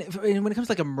 even when it comes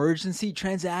to, like, emergency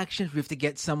transactions, we have to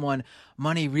get someone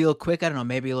money real quick. I don't know,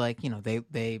 maybe, like, you know,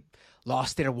 they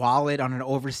lost their wallet on an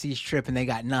overseas trip and they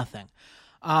got nothing.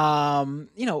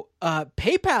 You know,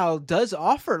 PayPal does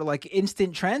offer, like,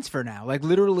 instant transfer now. Like,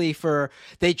 literally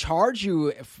they charge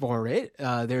you for it.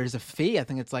 There's a fee. I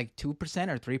think it's, like, 2%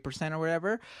 or 3% or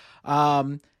whatever.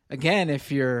 Again,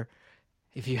 if you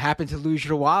happen to lose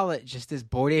your wallet, just as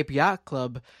Bored Ape Yacht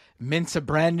Club mints a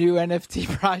brand new NFT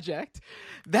project,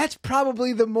 that's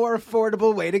probably the more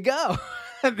affordable way to go.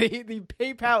 the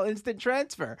PayPal instant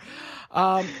transfer.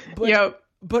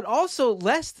 But also,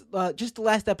 just the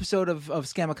last episode of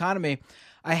Scam Economy,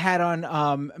 I had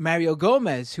on Mario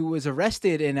Gomez, who was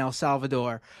arrested in El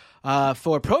Salvador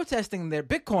for protesting their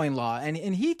Bitcoin law, and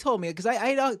he told me, because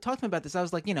I talked to him about this, I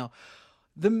was like, you know,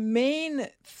 the main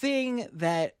thing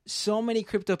that so many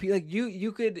crypto people, like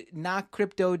you could knock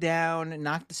crypto down,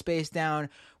 knock the space down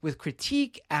with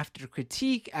critique after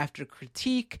critique after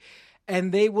critique,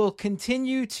 and they will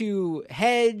continue to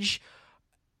hedge.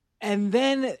 And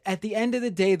then at the end of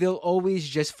the day, they'll always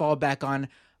just fall back on,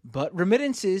 but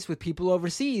remittances with people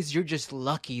overseas, you're just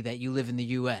lucky that you live in the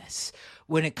U.S.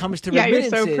 When it comes to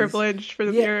remittances. You're so privileged for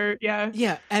your.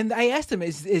 Yeah. And I asked him,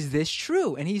 is this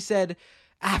true? And he said,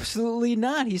 absolutely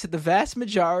not. He said the vast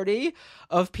majority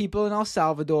of people in El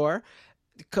Salvador,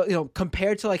 you know,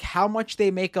 compared to like how much they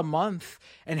make a month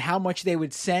and how much they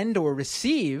would send or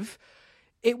receive,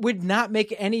 it would not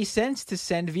make any sense to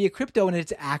send via crypto. And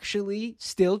it's actually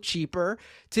still cheaper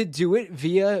to do it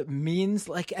via means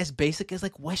like as basic as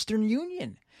like Western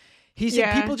Union. He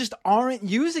said people just aren't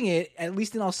using it, at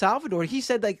least in El Salvador. He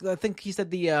said, like, I think he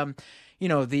said the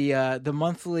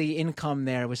monthly income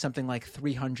there was something like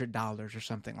 $300 or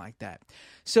something like that.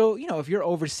 So, you know, if you're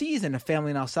overseas and a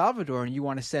family in El Salvador and you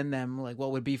want to send them like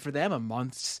what would be for them a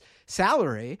month's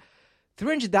salary,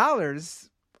 $300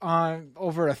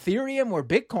 over Ethereum or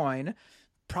Bitcoin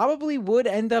probably would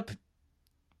end up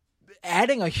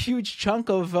adding a huge chunk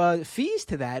of fees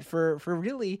to that for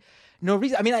really no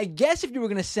reason. I mean, I guess if you were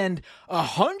going to send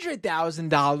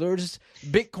 $100,000,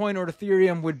 Bitcoin or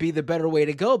Ethereum would be the better way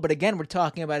to go. But again, we're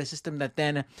talking about a system that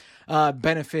then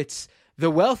benefits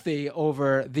the wealthy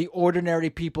over the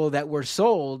ordinary people that were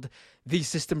sold. These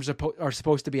systems are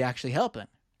supposed to be actually helping.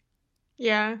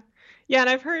 Yeah. Yeah, and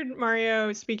I've heard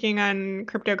Mario speaking on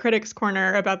Crypto Critics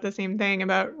Corner about the same thing,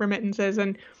 about remittances,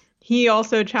 and he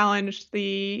also challenged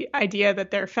the idea that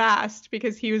they're fast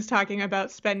because he was talking about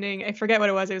spending, I forget what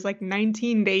it was like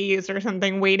 19 days or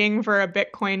something waiting for a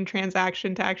Bitcoin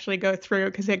transaction to actually go through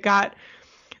because it got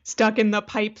stuck in the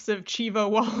pipes of Chivo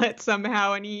wallet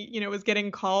somehow, and he, you know, was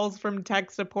getting calls from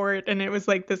tech support, and it was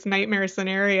like this nightmare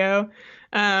scenario.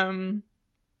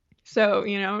 So,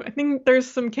 you know, I think there's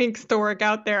some kinks to work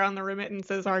out there on the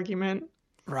remittances argument.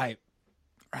 Right.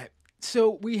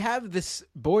 So we have this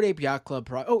Bored Ape Yacht Club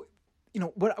you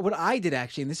know, what I did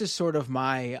actually, and this is sort of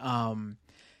my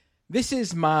this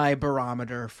is my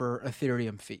barometer for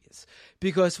Ethereum fees,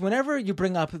 because whenever you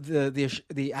bring up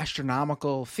the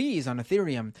astronomical fees on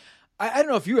Ethereum, I don't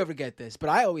know if you ever get this, but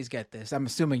I always get this. I'm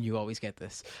assuming you always get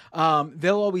this.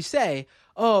 They'll always say,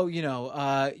 "Oh, you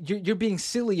know, you're being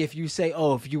silly if you say,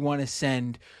 oh, if you want to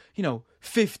send, you know,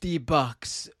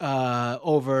 $50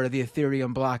 over the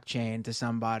Ethereum blockchain to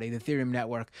somebody, the Ethereum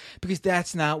network, because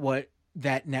that's not what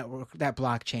that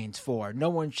blockchain's for. No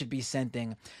one should be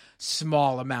sending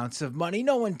small amounts of money.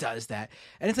 No one does that."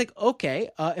 And it's like, okay,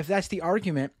 if that's the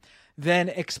argument, then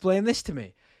explain this to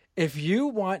me. If you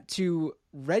want to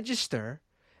register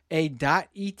a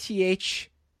 .eth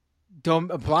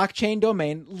blockchain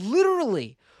domain,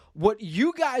 literally what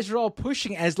you guys are all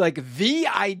pushing as like the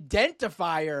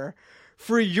identifier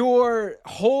for your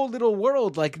whole little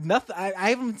world, like nothing. I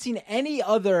haven't seen any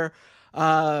other.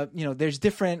 You know, there's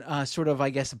different sort of, I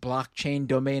guess, blockchain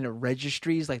domain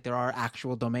registries, like there are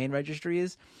actual domain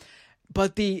registries.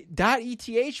 But the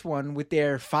 .eth one with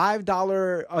their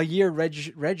 $5 a year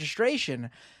registration,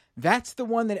 that's the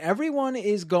one that everyone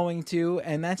is going to,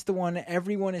 and that's the one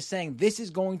everyone is saying, this is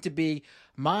going to be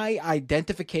my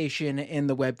identification in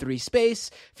the Web3 space.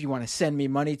 If you want to send me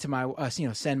money to my,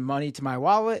 send money to my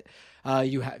wallet,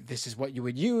 this is what you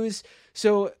would use.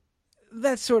 So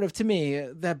that's sort of, to me,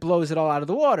 that blows it all out of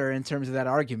the water in terms of that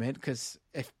argument, because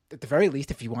if, at the very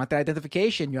least, if you want that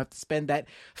identification, you have to spend that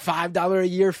 $5 a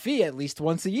year fee at least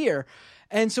once a year.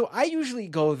 And so I usually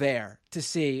go there to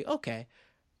see, okay,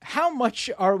 how much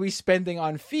are we spending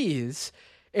on fees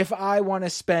if I want to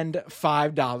spend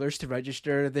 $5 to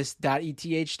register this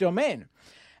 .eth domain?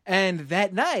 And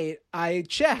that night I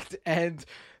checked, and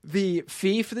the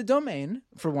fee for the domain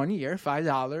for 1 year,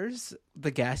 $5,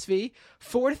 the gas fee,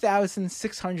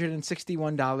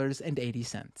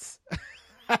 $4,661.80.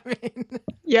 I mean,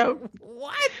 yep.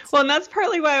 What? Well, and that's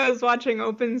partly why I was watching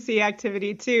OpenSea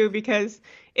activity too, because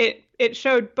it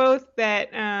showed both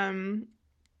that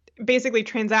basically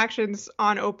transactions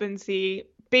on OpenSea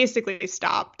basically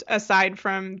stopped, aside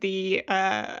from the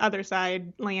other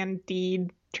side land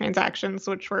deed transactions,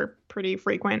 which were pretty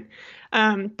frequent.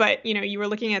 But, you were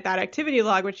looking at that activity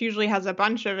log, which usually has a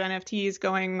bunch of NFTs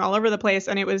going all over the place.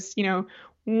 And it was,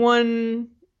 1,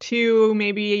 2,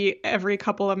 maybe every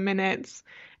couple of minutes,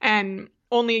 and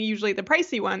only usually the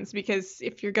pricey ones, because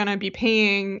if you're going to be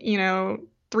paying, $3,000,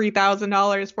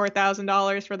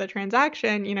 $4,000 for the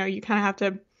transaction, you kind of have to,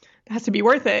 it has to be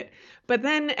worth it. But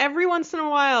then every once in a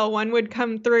while, one would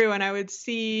come through and I would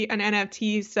see an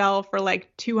NFT sell for like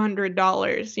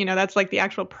 $200. That's like the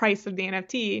actual price of the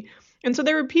NFT. And so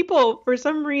there were people, for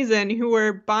some reason, who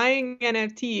were buying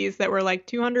NFTs that were like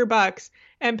 $200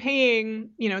 and paying,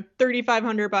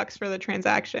 $3,500 for the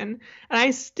transaction. And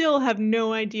I still have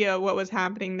no idea what was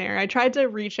happening there. I tried to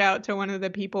reach out to one of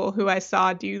the people who I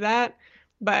saw do that,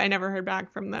 but I never heard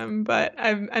back from them. But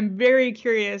I'm very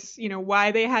curious,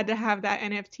 why they had to have that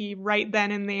NFT right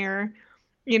then and there,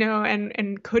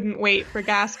 and couldn't wait for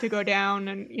gas to go down.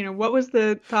 And, what was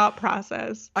the thought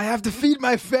process? I have to feed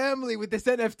my family with this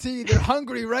NFT. They're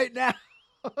hungry right now.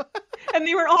 And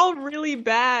they were all really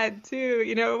bad too.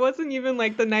 It wasn't even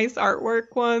like the nice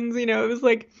artwork ones. It was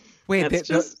like, wait,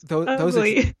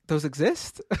 those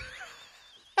exist?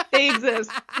 They exist.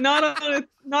 Not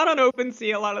on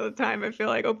OpenSea a lot of the time. I feel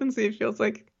like OpenSea feels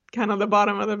like kind of the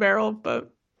bottom of the barrel,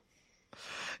 but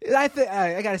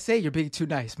I gotta say, you're being too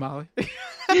nice, Molly.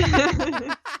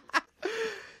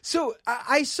 So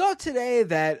I saw today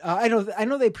that I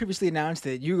know they previously announced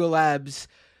that Yuga Labs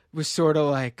was sort of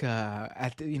like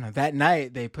that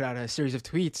night they put out a series of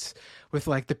tweets with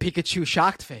like the Pikachu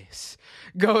shocked face,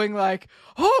 going like,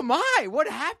 "Oh my, what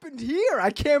happened here? I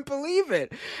can't believe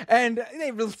it!" And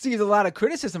they received a lot of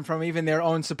criticism from even their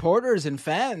own supporters and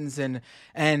fans and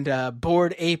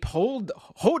Bored Ape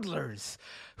hodlers,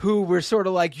 who were sort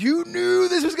of like, "You knew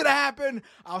this was gonna happen.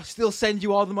 I'll still send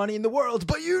you all the money in the world,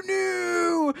 but you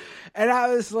knew." And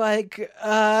I was like,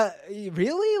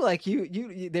 really? Like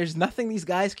you there's nothing these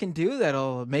guys can do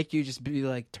that'll make you just be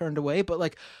like turned away. But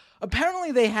like,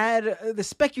 apparently they had the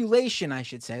speculation, I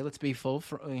should say. Let's be full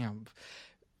for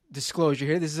disclosure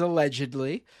here. This is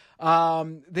allegedly.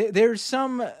 There's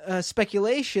some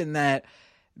speculation that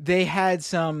they had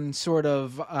some sort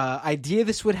of idea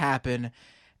this would happen.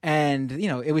 And,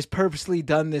 it was purposely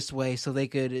done this way so they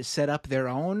could set up their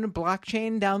own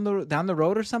blockchain down the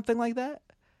road or something like that?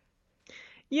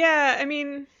 Yeah, I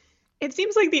mean, it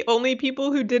seems like the only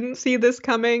people who didn't see this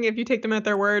coming, if you take them at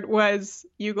their word, was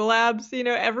Yuga Labs.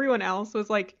 Everyone else was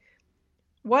like,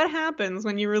 what happens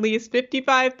when you release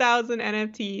 55,000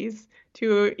 NFTs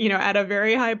to, at a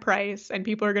very high price, and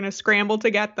people are going to scramble to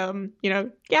get them?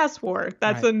 Gas war.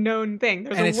 That's right. A known thing.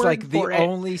 There's and a it's word like the for it.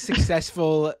 only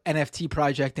successful NFT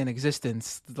project in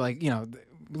existence. Like,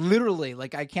 literally,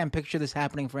 like I can't picture this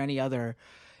happening for any other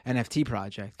NFT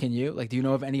project. Can you? Like, do you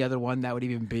know of any other one that would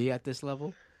even be at this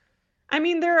level? I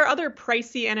mean, there are other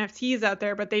pricey NFTs out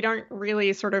there, but they aren't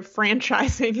really sort of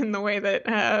franchising in the way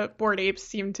that Bored Apes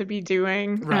seem to be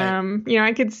doing. Right.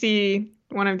 I could see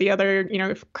one of the other,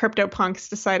 if CryptoPunks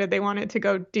decided they wanted to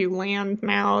go do land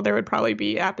now, there would probably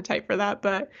be appetite for that.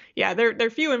 But yeah,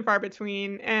 they're few and far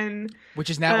between. And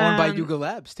which is now owned by Yuga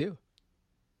Labs too.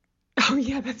 Oh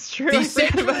yeah, that's true.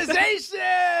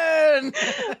 Decentralization!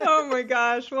 Oh my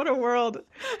gosh, what a world.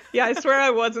 Yeah, I swear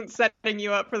I wasn't setting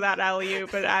you up for that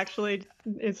alley-oop, but actually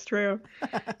it's true.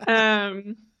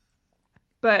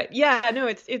 But yeah, no,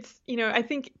 it's I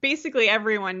think basically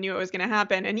everyone knew it was going to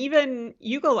happen. And even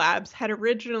Yuga Labs had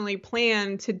originally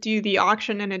planned to do the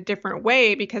auction in a different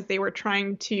way because they were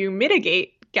trying to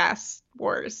mitigate gas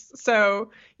worse.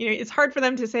 So, it's hard for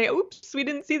them to say, oops, we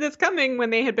didn't see this coming, when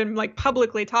they had been like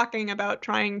publicly talking about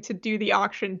trying to do the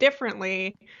auction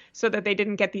differently so that they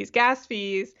didn't get these gas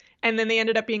fees. And then they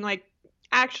ended up being like,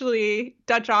 actually,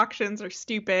 Dutch auctions are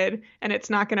stupid and it's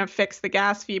not going to fix the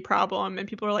gas fee problem. And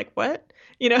people are like, what?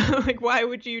 Like, why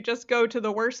would you just go to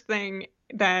the worst thing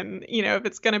then, if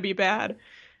it's going to be bad?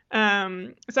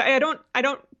 So I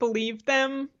don't believe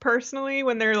them personally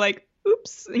when they're like,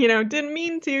 oops, didn't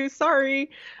mean to,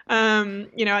 sorry.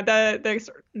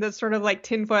 The sort of like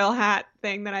tinfoil hat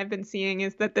thing that I've been seeing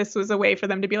is that this was a way for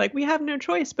them to be like, we have no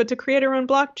choice but to create our own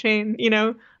blockchain,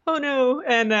 oh no.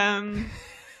 And,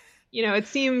 it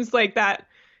seems like that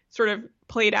sort of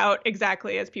played out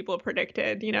exactly as people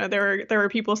predicted. There were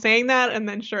people saying that, and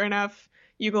then sure enough,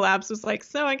 Yuga Labs was like,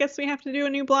 so I guess we have to do a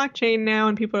new blockchain now,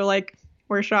 and people are like,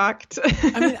 we're shocked.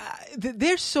 I mean,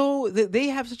 they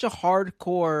have such a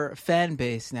hardcore fan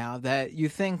base now that you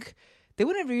think they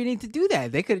wouldn't really need to do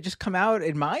that. They could have just come out,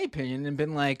 in my opinion, and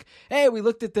been like, hey, we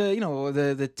looked at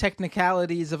the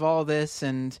technicalities of all this,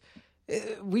 and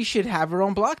we should have our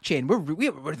own blockchain.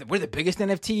 We're the biggest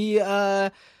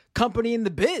NFT company in the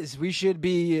biz. We should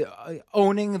be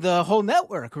owning the whole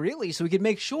network, really, so we could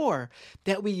make sure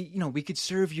that we could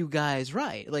serve you guys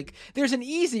right. Like, there's an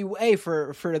easy way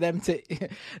for them to.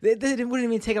 It wouldn't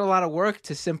even take a lot of work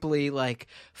to simply like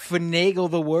finagle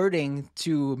the wording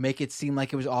to make it seem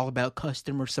like it was all about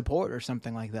customer support or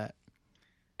something like that.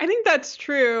 I think that's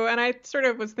true, and I sort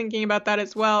of was thinking about that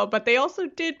as well, but they also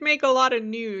did make a lot of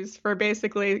news for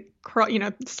basically,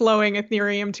 slowing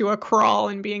Ethereum to a crawl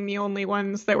and being the only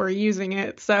ones that were using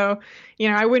it. So,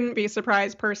 I wouldn't be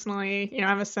surprised personally.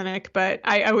 I'm a cynic, but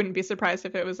I wouldn't be surprised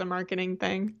if it was a marketing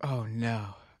thing. Oh no.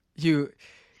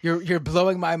 You're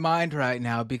blowing my mind right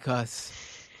now because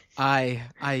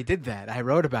I did that. I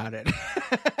wrote about it.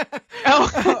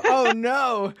 Oh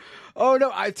no. Oh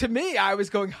no! To me, I was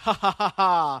going, ha ha ha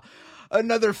ha,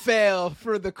 another fail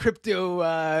for the crypto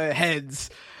heads,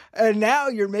 and now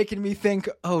you're making me think,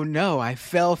 oh no, I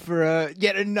fell for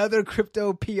yet another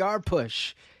crypto PR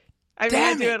push. I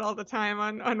do it all the time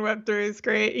on Web3. It's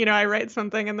great. I write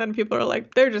something and then people are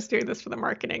like, they're just doing this for the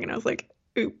marketing, and I was like,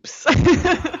 oops.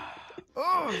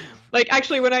 Oh. Like,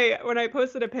 actually, when I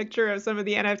posted a picture of some of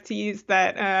the NFTs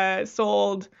that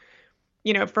sold,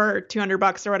 for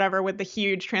 $200 or whatever with the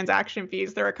huge transaction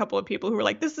fees, there were a couple of people who were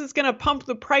like, this is going to pump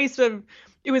the price of,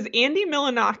 it was Andy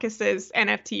Milonakis's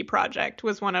NFT project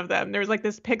was one of them. There's like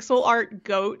this pixel art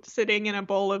goat sitting in a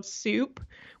bowl of soup,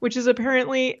 which is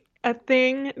apparently a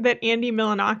thing that Andy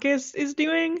Milonakis is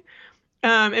doing.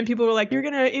 And people were like, you're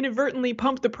going to inadvertently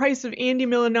pump the price of Andy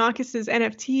Milonakis's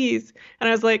NFTs. And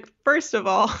I was like, first of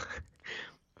all,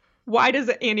 why does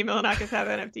Andy Milonakis have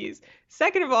NFTs?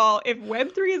 Second of all, if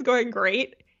Web3 is going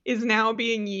great, is now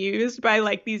being used by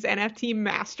like these NFT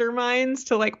masterminds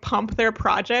to like pump their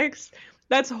projects,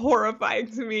 that's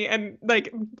horrifying to me, and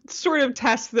like sort of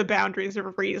tests the boundaries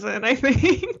of reason, I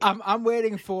think. I'm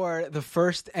waiting for the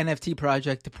first NFT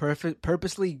project to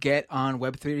purposely get on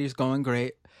Web3 is going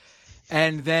great,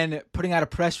 and then putting out a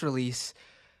press release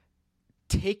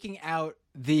taking out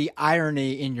the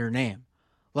irony in your name.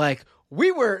 Like, we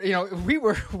were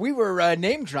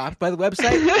name dropped by the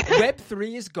website.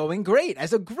 Web3 is going great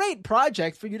as a great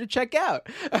project for you to check out.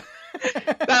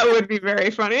 That would be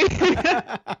very funny.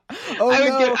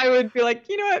 I would be like,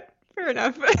 you know what? Fair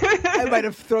enough. I might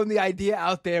have thrown the idea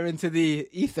out there into the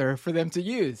ether for them to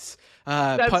use.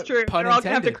 That's true. Pun They're all intended.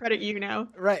 gonna have to credit you now.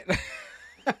 Right.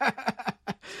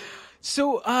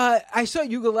 So I saw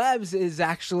Yuga Labs is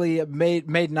actually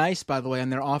made nice, by the way, on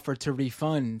their offer to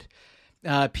refund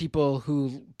people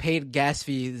who paid gas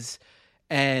fees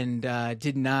and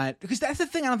did not, because that's the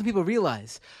thing I don't think people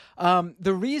realize.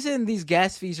 The reason these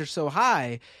gas fees are so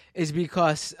high is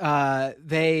because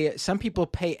some people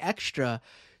pay extra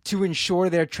to ensure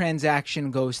their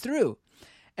transaction goes through.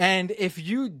 And if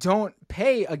you don't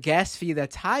pay a gas fee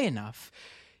that's high enough,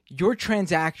 your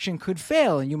transaction could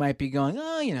fail, and you might be going,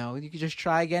 you could just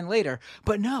try again later.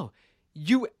 But no,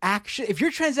 if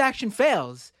your transaction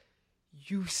fails,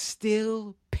 you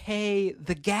still pay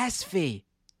the gas fee.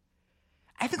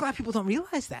 I think a lot of people don't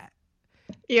realize that.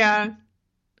 Yeah.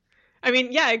 I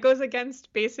mean, yeah, it goes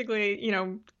against basically,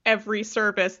 every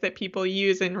service that people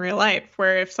use in real life,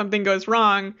 where if something goes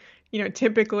wrong,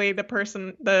 typically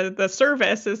the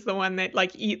service is the one that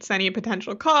like eats any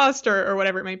potential cost or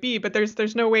whatever it might be. But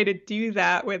there's no way to do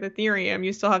that with Ethereum.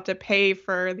 You still have to pay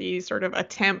for the sort of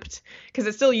attempt, because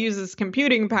it still uses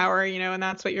computing power, and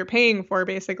that's what you're paying for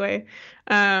basically.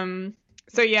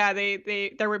 So yeah,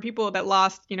 there were people that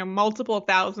lost, multiple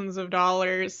thousands of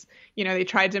dollars. They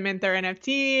tried to mint their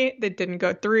NFT, that didn't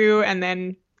go through, and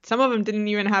then some of them didn't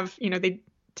even have, they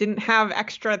didn't have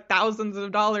extra thousands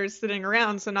of dollars sitting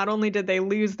around. So not only did they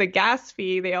lose the gas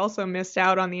fee, they also missed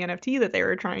out on the NFT that they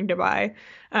were trying to buy.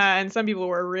 And some people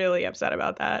were really upset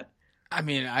about that. I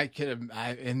mean, I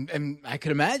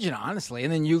could imagine, honestly.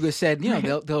 And then Yuga said,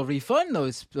 they'll refund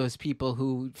those people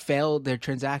who failed, their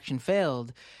transaction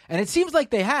failed, and it seems like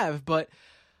they have. But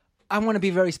I want to be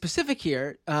very specific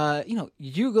here.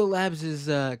 Yuga Labs'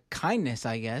 kindness,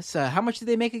 I guess. How much did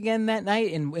they make again that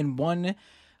night in one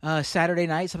Saturday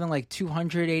night? Something like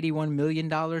 $281 million,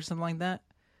 something like that.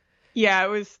 Yeah, it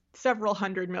was several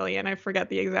hundred million. I forget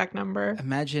the exact number.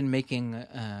 Imagine making,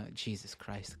 Jesus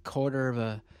Christ,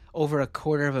 over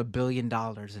 $250 million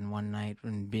in one night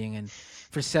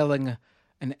for selling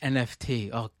an NFT.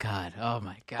 Oh God. Oh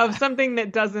my God. Of something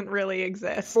that doesn't really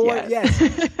exist.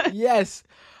 Yes. Yes.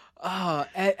 Oh,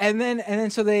 and then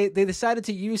so they decided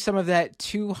to use some of that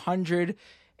 $280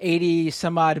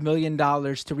 some odd million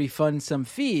to refund some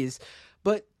fees,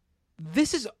 but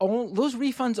those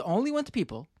refunds only went to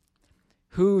people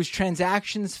whose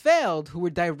transactions failed, who were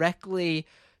directly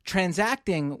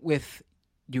transacting with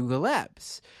Yuga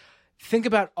Labs. Think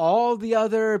about all the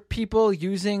other people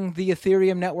using the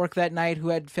Ethereum network that night who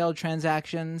had failed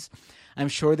transactions. I'm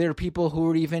sure there are people who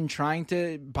were even trying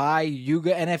to buy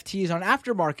Yuga NFTs on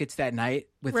aftermarkets that night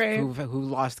who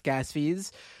lost gas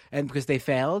fees and because they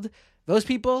failed. Those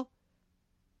people,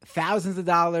 thousands of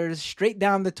dollars straight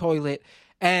down the toilet,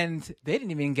 and they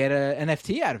didn't even get an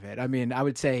NFT out of it. I mean, I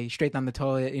would say straight down the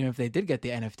toilet, if they did get the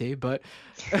NFT, but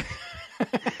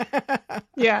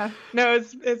yeah, no,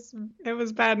 it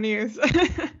was bad news.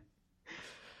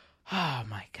 Oh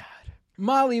my God.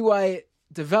 Molly White,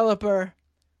 developer,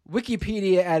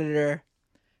 Wikipedia editor,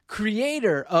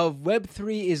 creator of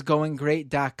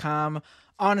Web3isgoinggreat.com.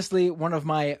 Honestly, one of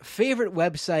my favorite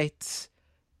websites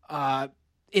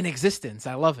in existence.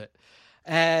 I love it.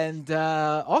 And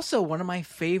also one of my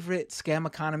favorite Scam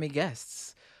Economy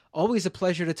guests. Always a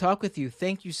pleasure to talk with you.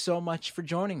 Thank you so much for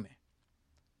joining me.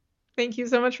 Thank you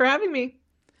so much for having me.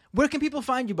 Where can people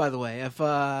find you, by the way, if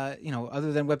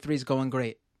other than Web3 is going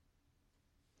great?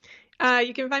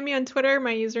 You can find me on Twitter.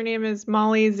 My username is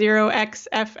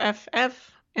Molly0xFFF,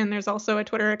 and there's also a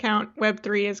Twitter account,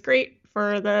 Web3 is great,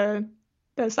 for the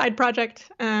side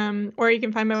project. Or you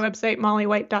can find my website,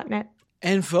 mollywhite.net.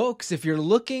 And folks, if you're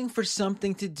looking for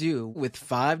something to do with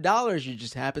 $5 you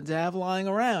just happen to have lying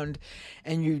around,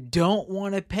 and you don't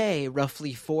want to pay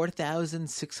roughly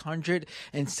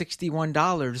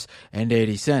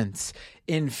 $4,661.80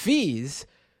 in fees,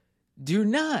 do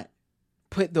not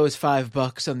put those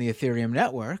 $5 on the Ethereum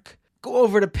network. Go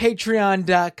over to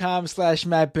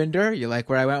patreon.com/MattBinder. You like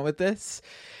where I went with this?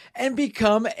 And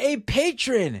become a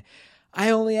patron.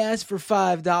 I only ask for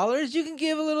 $5. You can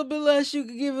give a little bit less. You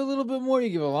can give a little bit more. You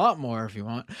give a lot more if you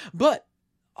want. But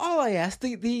all I ask,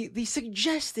 the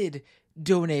suggested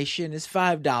donation is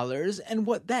 $5, and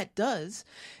what that does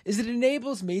is it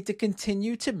enables me to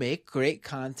continue to make great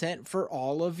content for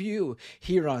all of you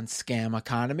here on Scam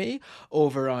Economy,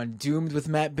 over on Doomed with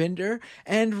Matt Binder,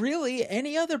 and really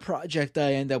any other project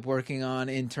I end up working on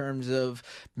in terms of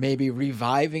maybe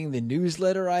reviving the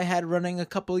newsletter I had running a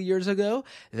couple of years ago.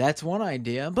 That's one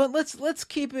idea, but let's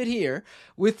keep it here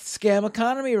with Scam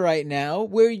Economy right now,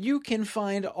 where you can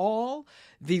find all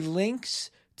the links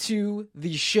to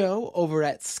the show over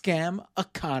at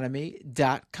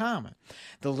scameconomy.com.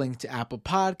 The link to Apple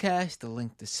Podcasts, the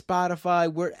link to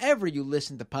Spotify, wherever you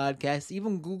listen to podcasts,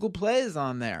 even Google Play is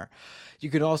on there. You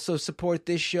can also support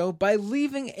this show by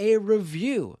leaving a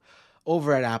review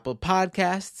over at Apple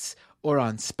Podcasts or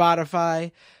on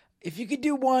Spotify. If you could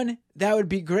do one, that would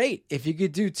be great. If you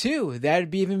could do two, that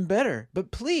would be even better. But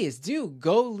please do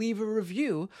go leave a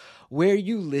review where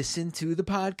you listen to the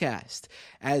podcast.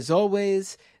 As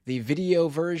always, the video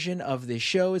version of the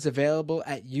show is available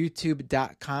at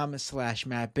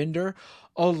youtube.com/MattBinder,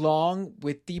 along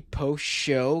with the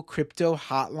post-show Crypto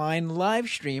Hotline live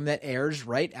stream that airs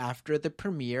right after the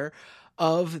premiere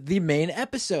of the main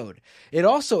episode. It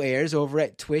also airs over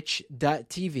at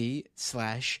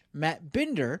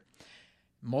twitch.tv/MattBinder.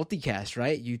 Multicast,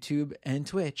 right? YouTube and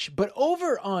Twitch. But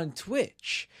over on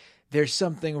Twitch, there's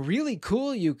something really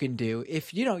cool you can do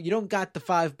if you don't got the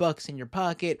 $5 in your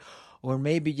pocket, or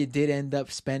maybe you did end up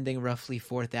spending roughly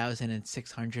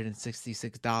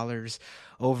 $4,666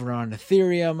 over on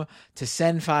Ethereum to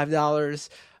send $5.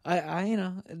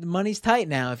 The money's tight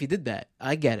now if you did that.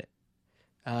 I get it.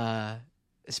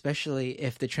 Especially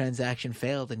if the transaction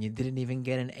failed and you didn't even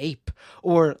get an ape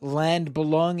or land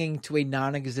belonging to a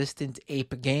non-existent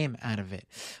ape game out of it.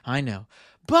 I know.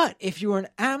 But if you're an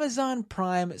Amazon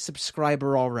Prime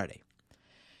subscriber already,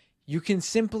 you can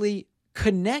simply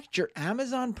connect your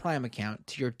Amazon Prime account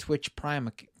to your Twitch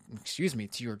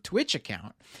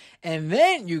account, and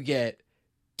then you get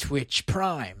Twitch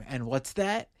Prime. And what's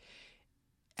that?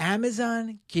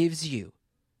 Amazon gives you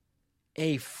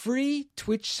a free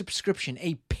Twitch subscription,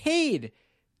 a paid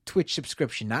Twitch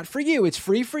subscription. Not for you, it's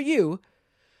free for you,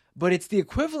 but it's the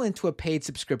equivalent to a paid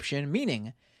subscription,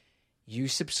 meaning you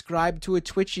subscribe to a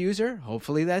Twitch user,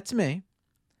 hopefully that's me,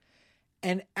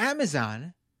 and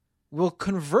Amazon will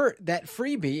convert that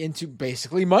freebie into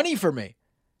basically money for me.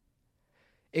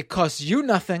 It costs you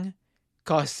nothing,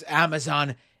 costs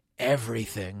Amazon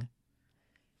everything,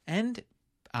 and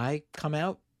I come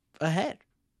out ahead.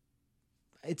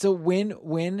 It's a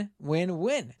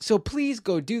win-win-win-win. So please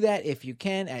go do that if you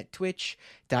can at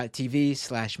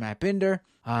twitch.tv/MattBinder.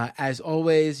 As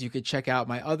always, you could check out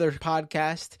my other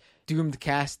podcast,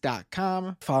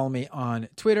 doomedcast.com. Follow me on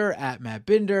Twitter at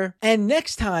MattBinder. And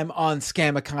next time on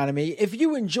Scam Economy, if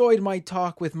you enjoyed my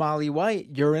talk with Molly White,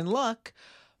 you're in luck.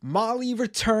 Molly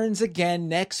returns again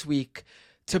next week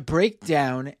to break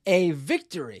down a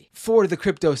victory for the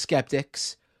crypto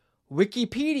skeptics.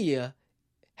 Wikipedia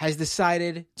has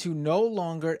decided to no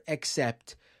longer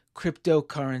accept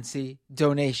cryptocurrency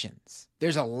donations.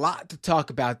 There's a lot to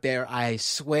talk about there. I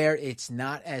swear it's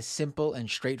not as simple and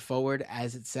straightforward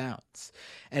as it sounds.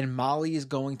 And Molly is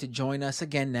going to join us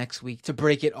again next week to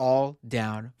break it all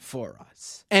down for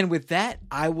us. And with that,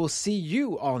 I will see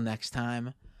you all next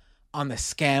time on the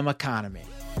Scam Economy.